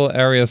are several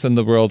areas in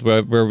the world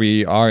where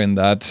we are in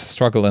that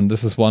struggle, and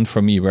this is one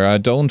for me, where I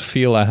don't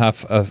feel I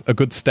have a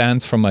good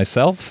stance for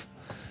myself,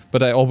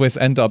 but I always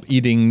end up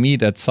eating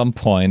meat at some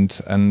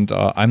point, and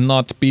I'm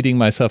not beating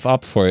myself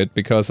up for it,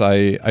 because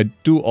I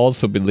do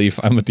also believe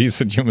I'm a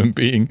decent human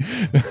being.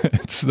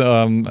 It's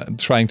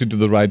trying to do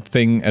the right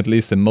thing, at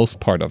least in most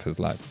part of his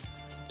life.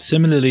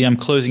 Similarly, I'm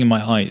closing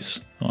my eyes.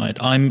 Right,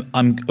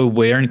 I'm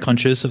aware and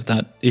conscious of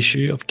that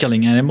issue of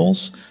killing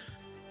animals,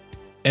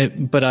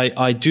 but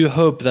I do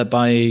hope that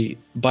by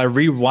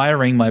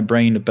rewiring my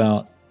brain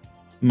about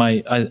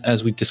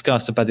as we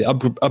discussed, about the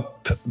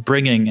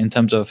upbringing in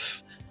terms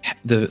of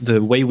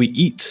the way we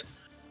eat,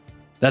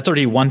 that's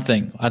already one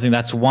thing. I think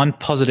that's one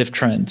positive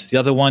trend. The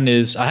other one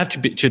is, I have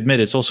to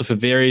admit, it's also for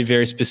very,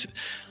 very specific,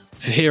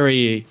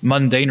 very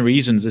mundane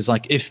reasons. It's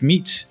like, if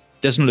meat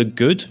doesn't look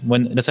good,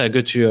 when, let's say I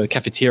go to a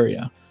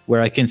cafeteria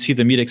where I can see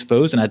the meat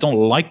exposed and I don't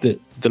like the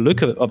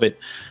look of it,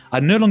 I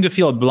no longer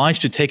feel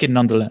obliged to take it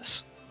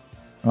nonetheless,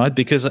 right?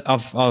 Because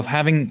of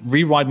having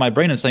rewired my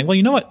brain and saying, well,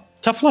 you know what,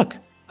 tough luck.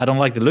 I don't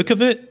like the look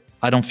of it.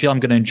 I don't feel I'm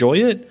going to enjoy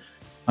it,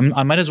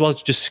 I might as well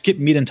just skip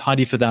meat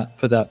entirely for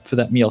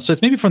that meal. So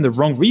it's maybe from the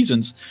wrong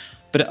reasons,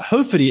 but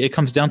hopefully it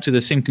comes down to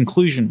the same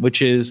conclusion,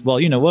 which is, well,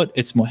 you know what?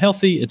 It's more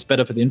healthy, it's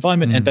better for the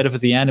environment, and better for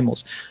the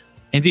animals.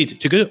 Indeed,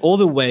 to go all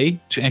the way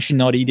to actually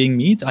not eating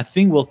meat, I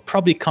think will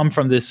probably come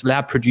from this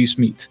lab-produced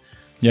meat.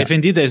 Yeah. If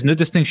indeed there's no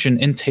distinction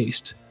in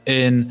taste,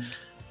 in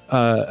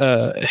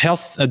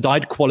health,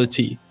 diet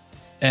quality,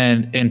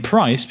 and in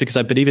price, because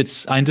I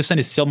understand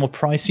it's still more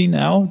pricey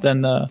now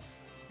than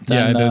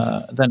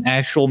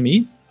actual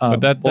meat.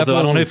 But although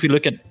I don't know if we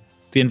look at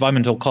the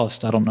environmental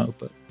cost, I don't know,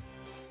 but.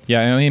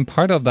 Yeah, I mean,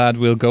 part of that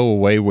will go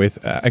away with,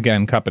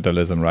 again,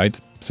 capitalism, right?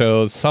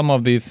 So some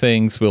of these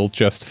things will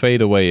just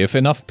fade away. If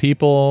enough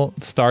people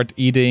start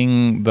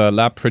eating the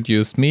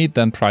lab-produced meat,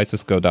 then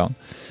prices go down.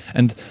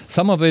 And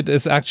some of it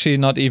is actually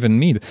not even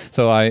meat.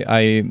 So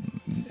I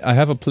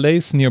have a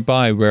place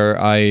nearby where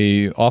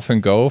I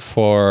often go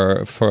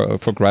for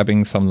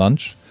grabbing some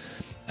lunch.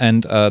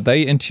 And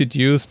they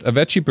introduced a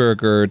veggie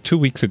burger 2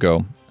 weeks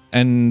ago.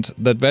 And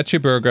that veggie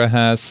burger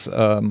has...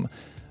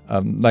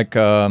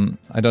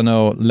 I don't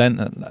know,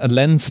 a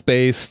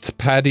lens-based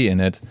patty in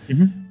it.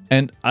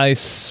 And I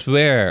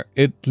swear,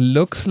 it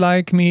looks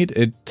like meat,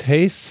 it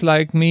tastes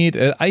like meat.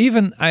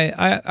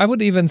 I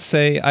would even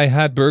say I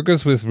had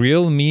burgers with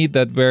real meat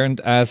that weren't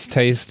as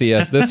tasty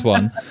as this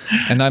one.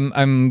 And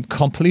I'm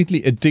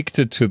completely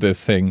addicted to this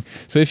thing.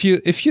 So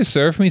if you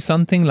serve me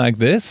something like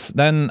this,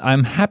 then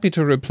I'm happy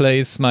to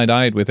replace my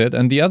diet with it.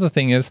 And the other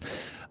thing is,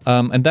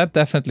 and that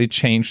definitely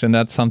changed, and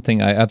that's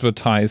something I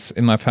advertise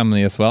in my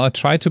family as well. I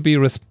try to be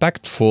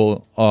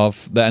respectful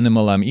of the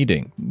animal I'm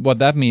eating. What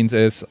that means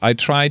is I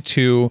try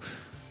to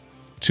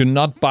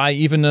not buy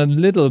even a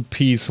little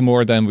piece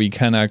more than we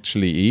can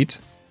actually eat.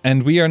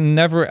 And we are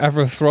never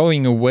ever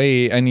throwing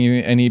away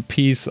any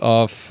piece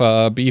of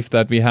beef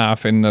that we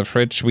have in the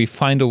fridge. We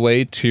find a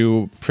way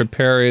to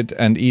prepare it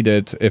and eat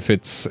it if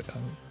it's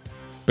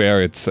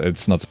bare,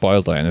 it's not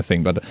spoiled or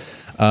anything, but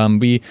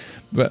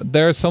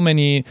there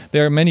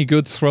are many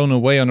goods thrown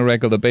away on a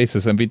regular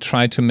basis, and we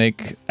try to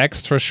make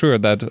extra sure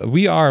that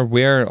we are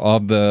aware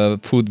of the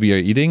food we are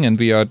eating and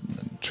we are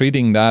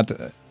treating that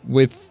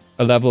with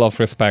a level of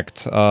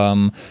respect,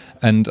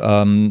 and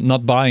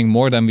not buying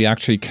more than we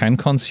actually can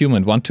consume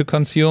and want to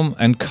consume,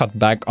 and cut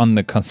back on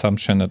the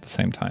consumption at the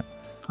same time.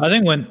 I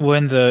think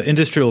when the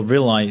industry will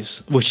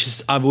realize, which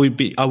is I would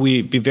be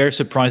very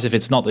surprised if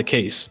it's not the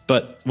case,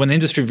 but when the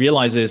industry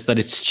realizes that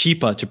it's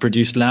cheaper to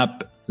produce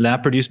lab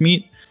produced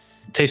meat,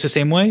 tastes the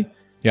same way,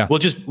 yeah, we'll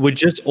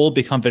just all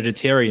become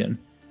vegetarian,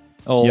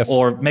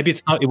 or maybe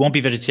it won't be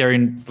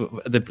vegetarian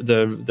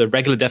the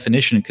regular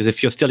definition, because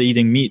if you're still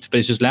eating meat but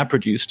it's just lab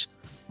produced,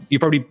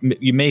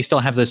 you may still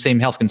have the same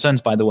health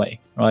concerns, by the way,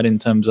 right, in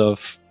terms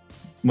of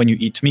when you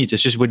eat meat.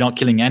 It's just we're not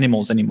killing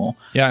animals anymore.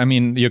 Yeah, I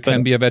mean, you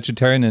can be a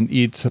vegetarian and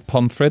eat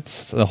pommes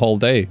frites the whole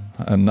day,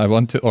 and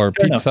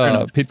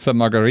pizza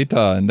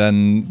margarita, and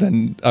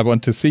then I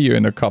want to see you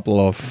in a couple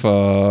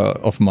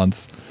of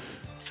months.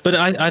 But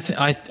I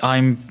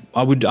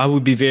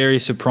would be very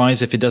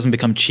surprised if it doesn't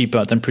become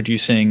cheaper than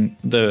producing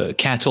the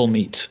cattle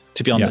meat,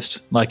 to be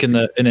honest. Like in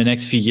the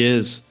next few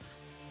years,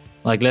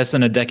 like less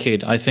than a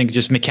decade, I think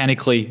just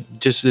mechanically,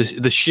 just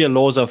the sheer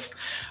laws of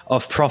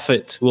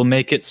profit will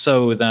make it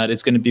so that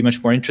it's going to be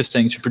much more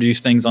interesting to produce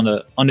things on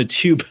a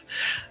tube,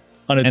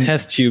 on a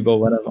test tube or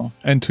whatever.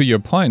 And to your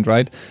point,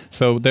 right?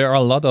 So there are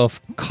a lot of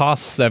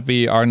costs that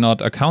we are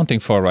not accounting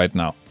for right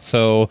now.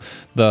 So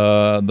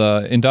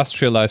the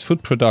industrialized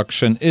food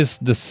production is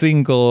the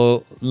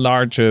single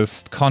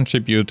largest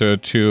contributor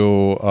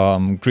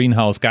to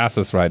greenhouse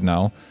gases right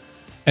now.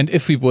 And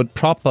if we would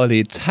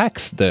properly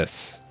tax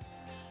this,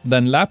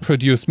 then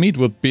lab-produced meat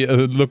would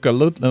look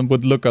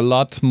a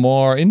lot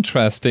more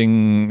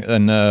interesting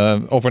and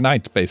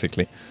overnight,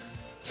 basically.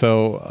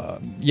 So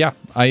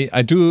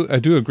I do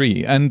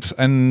agree, and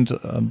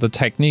the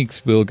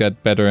techniques will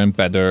get better and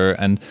better,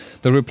 and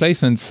the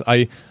replacements.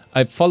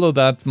 I follow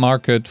that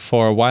market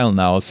for a while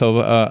now.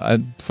 So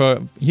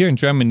for here in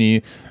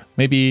Germany,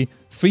 maybe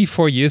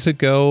 3-4 years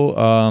ago,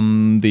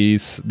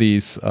 these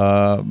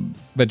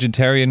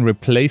vegetarian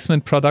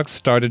replacement products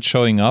started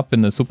showing up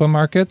in the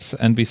supermarkets,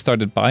 and we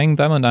started buying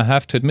them. And I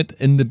have to admit,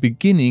 in the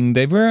beginning,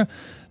 there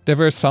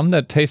were some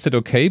that tasted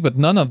okay, but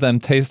none of them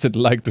tasted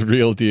like the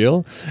real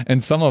deal.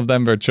 And some of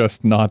them were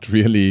just not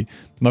really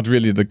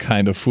the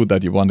kind of food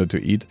that you wanted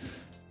to eat.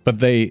 But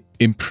they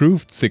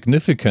improved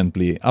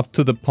significantly, up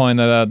to the point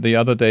that the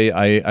other day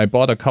I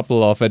bought a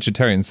couple of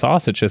vegetarian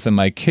sausages, and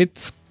my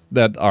kids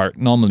that are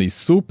normally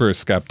super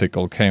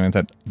skeptical came and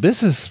said,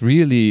 this is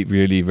really,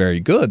 really very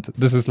good.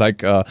 This is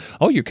like,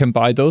 you can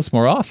buy those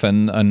more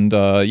often. And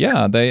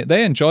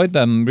they enjoyed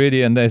them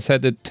really, and they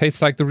said it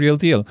tastes like the real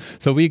deal.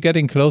 So we're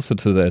getting closer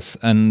to this.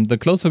 And the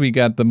closer we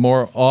get, the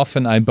more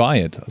often I buy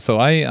it. So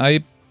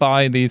I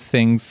buy these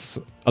things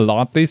a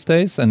lot these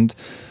days, and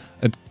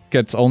it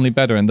gets only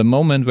better. In the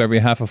moment where we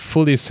have a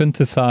fully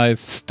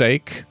synthesized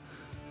steak,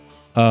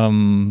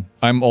 I'm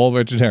all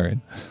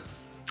vegetarian.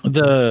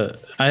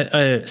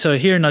 So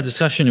here in our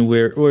discussion,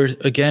 we're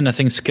again, I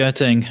think,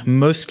 skirting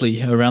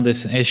mostly around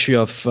this issue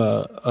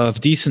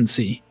of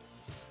decency.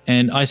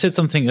 And I said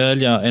something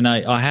earlier, and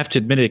I have to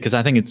admit it because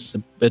I think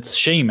it's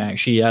shame,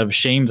 actually, out of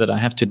shame that I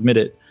have to admit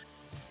it.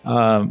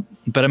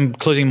 But I'm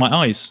closing my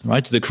eyes,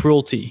 right, to the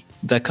cruelty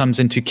that comes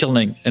into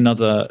killing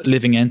another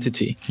living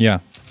entity. Yeah.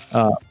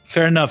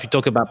 Fair enough, you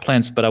talk about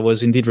plants, but I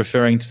was indeed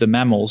referring to the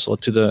mammals or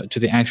to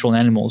the actual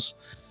animals,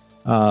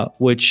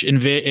 which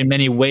in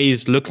many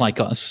ways look like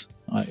us.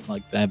 Right?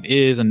 Like they have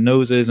ears and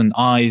noses and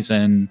eyes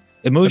and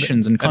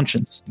emotions and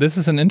conscience. This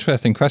is an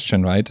interesting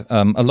question, right?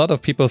 A lot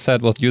of people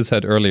said what you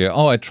said earlier.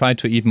 Oh, I try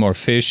to eat more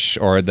fish,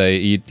 or they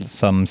eat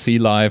some sea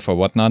life or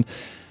whatnot.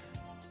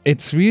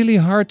 It's really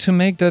hard to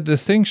make that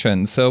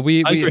distinction. So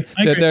I agree.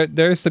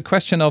 There's the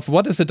question of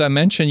what is the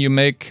dimension you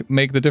make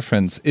the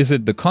difference? Is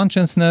it the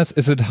consciousness?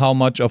 Is it how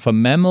much of a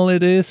mammal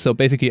it is? So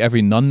basically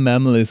every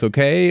non-mammal is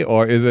okay,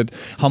 or is it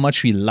how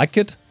much we like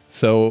it?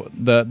 So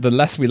the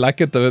less we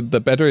like it, the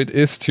better it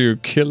is to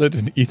kill it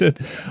and eat it.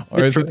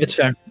 Or it's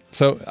fair.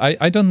 So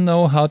I don't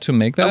know how to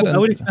make that. I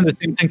would extend the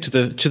same thing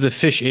to the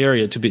fish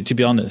area. To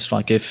be honest,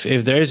 like if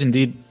there is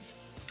indeed,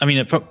 I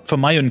mean, for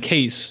my own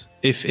case,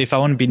 if I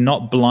want to be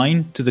not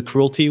blind to the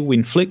cruelty we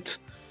inflict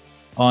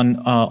on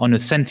a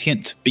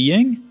sentient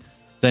being,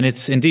 then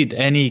it's indeed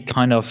any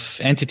kind of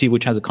entity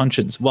which has a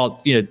conscience.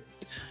 Well,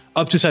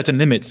 up to certain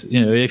limits.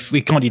 If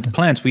we can't eat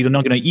plants, we're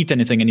not going to eat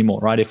anything anymore,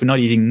 right? If we're not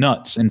eating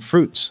nuts and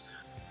fruits,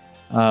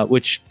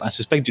 which I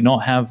suspect do not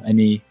have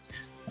any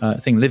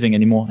thing living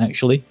anymore,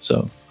 actually.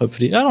 So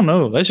hopefully, I don't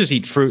know. Let's just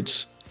eat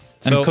fruits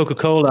and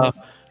Coca-Cola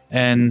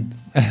and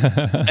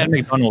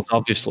McDonald's.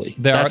 Obviously,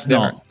 that's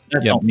not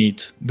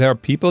meat. There are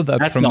people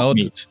that promote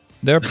meat.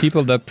 There are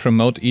people that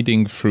promote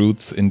eating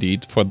fruits,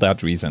 indeed, for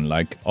that reason.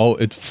 Like, oh,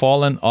 it's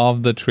fallen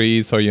off the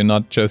tree, so you're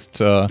not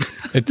just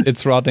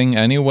it's rotting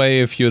anyway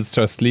if you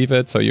just leave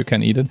it, so you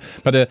can eat it.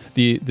 But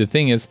the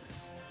thing is,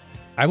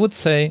 I would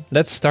say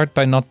let's start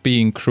by not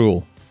being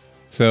cruel.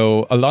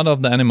 So a lot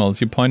of the animals,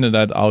 you pointed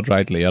that out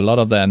rightly, a lot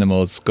of the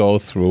animals go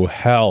through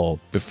hell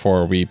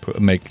before we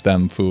make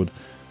them food.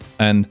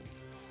 And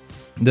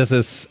this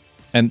is...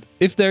 And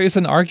if there is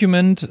an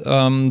argument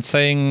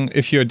saying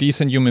if you're a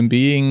decent human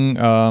being,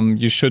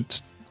 you should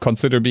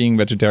consider being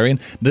vegetarian,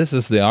 this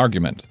is the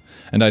argument.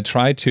 And I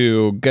try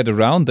to get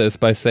around this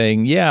by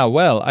saying, yeah,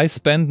 well, I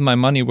spend my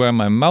money where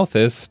my mouth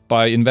is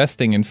by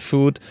investing in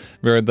food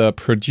where the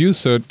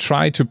producer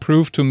tried to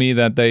prove to me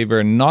that they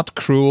were not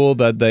cruel,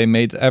 that they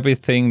made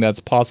everything that's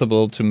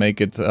possible to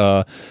make it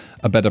a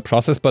better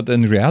process. But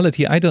in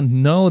reality, I don't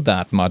know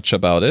that much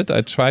about it.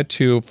 I try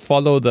to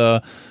follow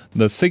the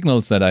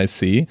signals that I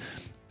see.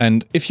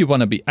 And if you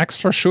want to be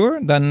extra sure,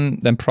 then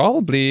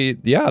probably,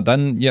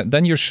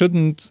 then you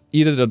shouldn't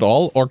eat it at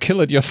all or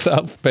kill it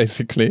yourself,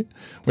 basically,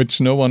 which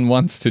no one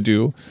wants to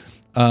do.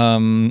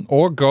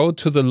 Or go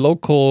to the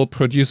local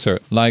producer,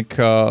 like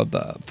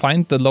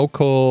find the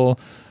local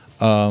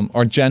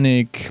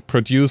organic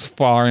produce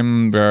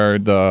farm where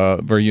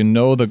you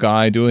know the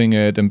guy doing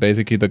it, and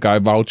basically the guy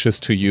vouches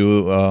to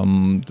you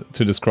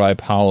to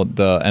describe how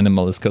the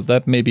animal is killed.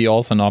 That may be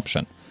also an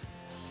option.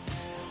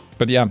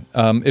 But yeah,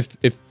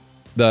 if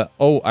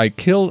I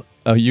kill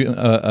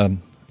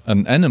an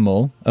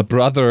animal, a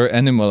brother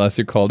animal as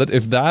you called it,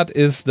 if that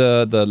is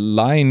the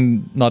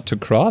line not to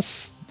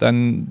cross,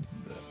 then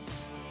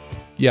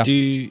yeah.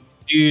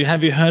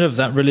 Have you heard of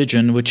that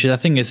religion, which I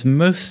think is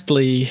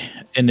mostly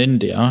in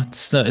India?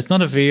 It's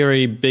not a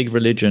very big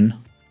religion,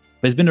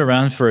 but it's been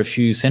around for a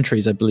few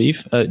centuries, I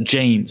believe.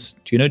 Jains.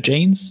 Do you know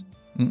Jains?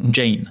 Mm-mm.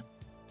 Jain.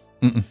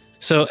 Mm-mm.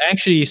 So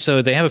actually,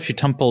 they have a few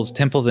temples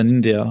in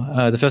India.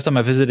 The first time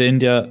I visited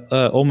India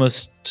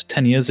almost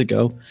 10 years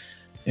ago,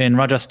 in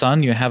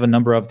Rajasthan, you have a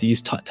number of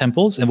these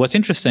temples. And what's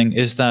interesting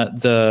is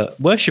that the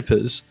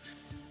worshippers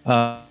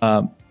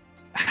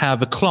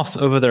have a cloth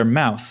over their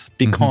mouth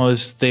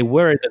because they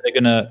worry that they're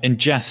going to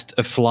ingest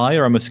a fly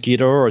or a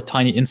mosquito or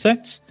tiny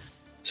insects.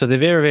 So they're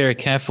very, very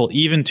careful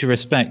even to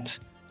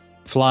respect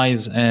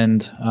flies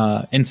and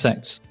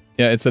insects.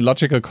 Yeah, it's a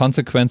logical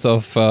consequence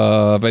of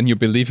when you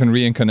believe in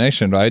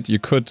reincarnation, right? You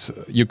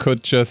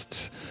could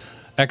just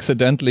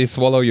accidentally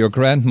swallow your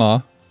grandma.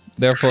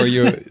 Therefore,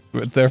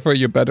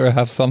 you better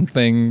have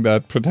something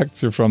that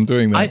protects you from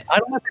doing that. I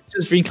don't know if it's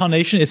just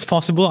reincarnation. It's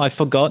possible. I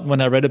forgot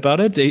when I read about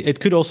it. It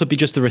could also be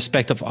just the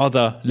respect of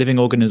other living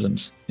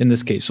organisms in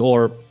this case,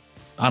 or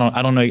I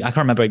don't know. I can't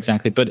remember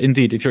exactly. But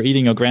indeed, if you're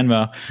eating your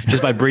grandma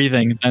just by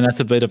breathing, then that's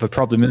a bit of a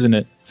problem, isn't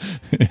it?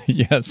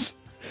 Yes.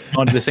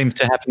 Not the same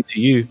to happen to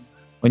you.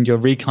 When you're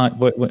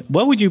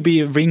what would you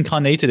be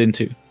reincarnated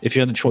into if you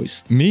had the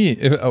choice? Me,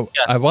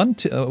 I want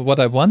to. What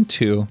I want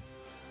to.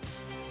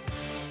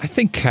 I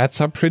think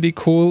cats are pretty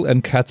cool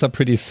and cats are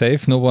pretty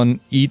safe. No one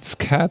eats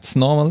cats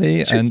normally,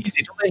 it's and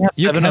easy. Do they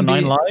have 7 or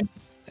 9 lives?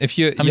 If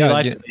you, how many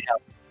lives do they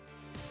have?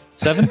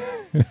 7?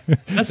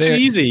 That's too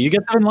easy. You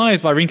get 7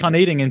 lives by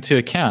reincarnating into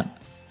a cat.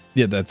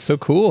 Yeah, that's so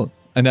cool.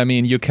 And I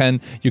mean, you can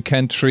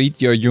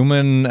treat your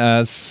human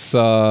as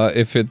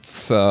if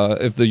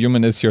the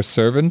human is your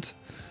servant.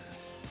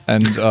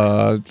 And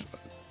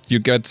You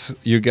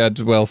get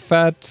well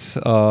fed,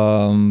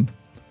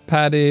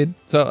 patted.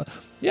 So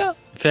yeah,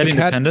 Fairly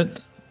independent.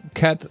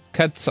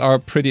 Cats are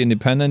pretty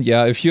independent.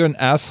 Yeah, if you're an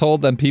asshole,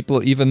 then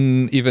people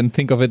even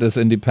think of it as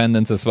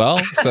independence as well.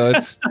 So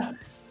it's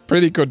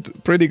pretty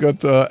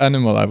good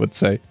animal, I would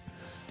say.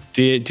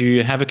 Do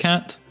you have a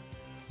cat?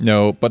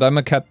 No, but I'm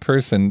a cat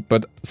person.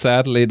 But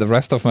sadly, the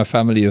rest of my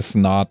family is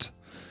not.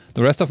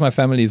 The rest of my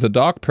family is a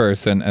dog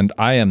person, and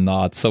I am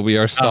not. So we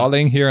are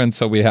stalling here, and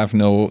so we have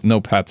no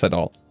pets at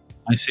all.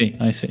 I see.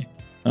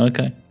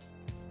 Okay.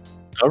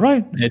 All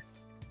right.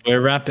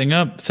 We're wrapping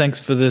up. Thanks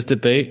for this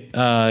debate.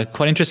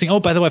 Quite interesting. Oh,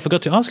 by the way, I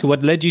forgot to ask you,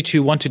 what led you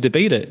to want to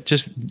debate it?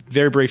 Just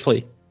very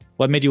briefly.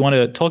 What made you want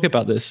to talk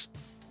about this?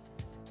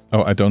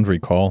 Oh, I don't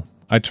recall.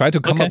 I try to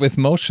come up with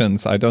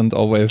motions. I don't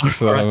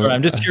always... All right.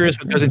 I'm just curious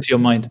what goes into your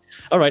mind.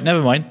 All right,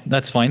 never mind.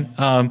 That's fine.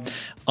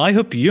 I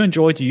hope you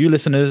enjoyed, you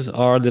listeners,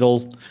 our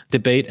little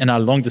debate and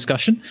our long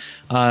discussion.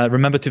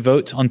 Remember to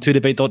vote on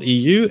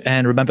 2debate.eu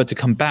and remember to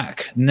come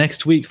back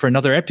next week for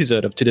another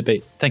episode of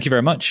 2debate. Thank you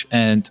very much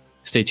and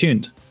stay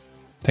tuned.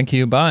 Thank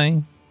you.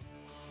 Bye.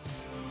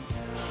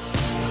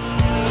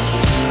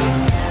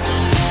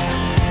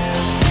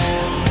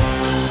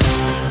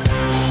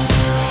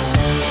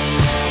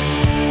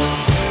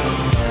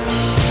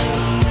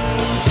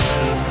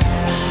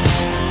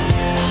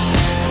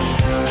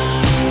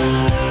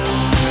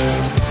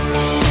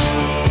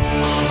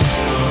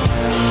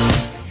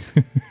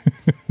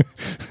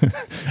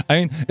 I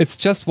mean, it's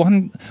just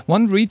one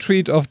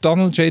retweet of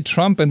Donald J.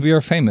 Trump and we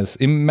are famous.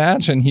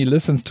 Imagine he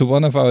listens to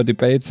one of our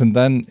debates and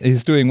then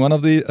he's doing one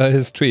of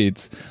his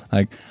tweets.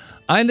 Like,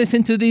 I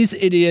listen to these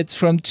idiots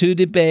from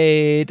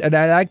 2debate and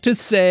I like to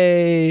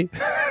say...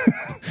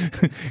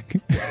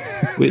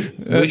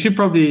 You should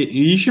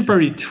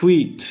probably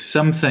tweet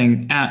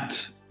something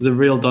at the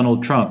real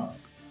Donald Trump.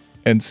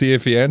 And see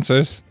if he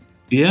answers.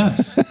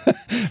 Yes.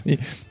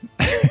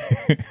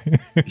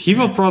 He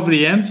will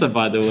probably answer,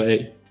 by the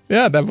way.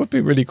 Yeah, that would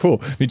be really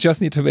cool. We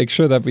just need to make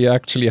sure that we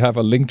actually have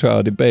a link to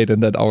our debate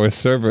and that our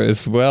server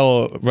is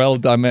well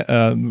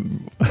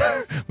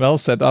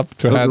set up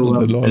to handle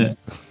the load.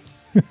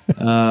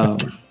 Yeah.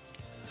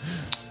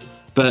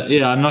 But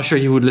yeah, I'm not sure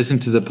he would listen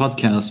to the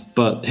podcast,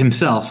 but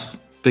himself,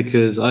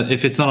 because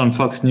if it's not on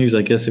Fox News,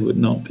 I guess it would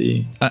not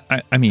be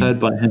I mean, heard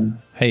by him.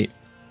 Hey,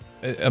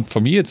 for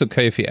me, it's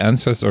okay if he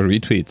answers or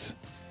retweets.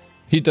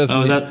 He doesn't.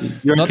 Oh,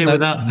 you're okay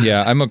with that?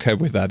 Yeah, I'm okay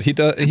with that. He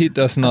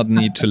does not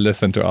need to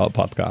listen to our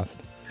podcast.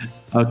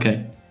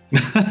 Okay.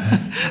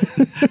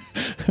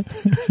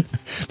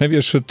 Maybe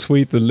I should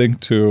tweet the link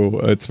to.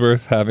 It's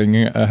worth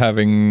having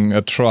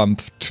a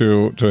Trump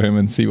to him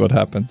and see what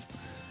happens.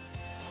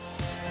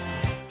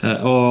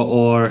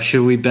 Or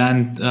should we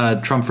ban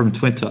Trump from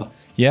Twitter?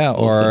 Yeah,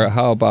 or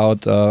how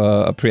about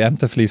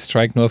preemptively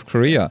strike North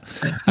Korea?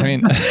 I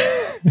mean.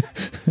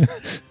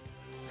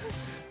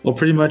 Well,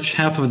 pretty much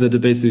half of the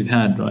debates we've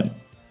had, right?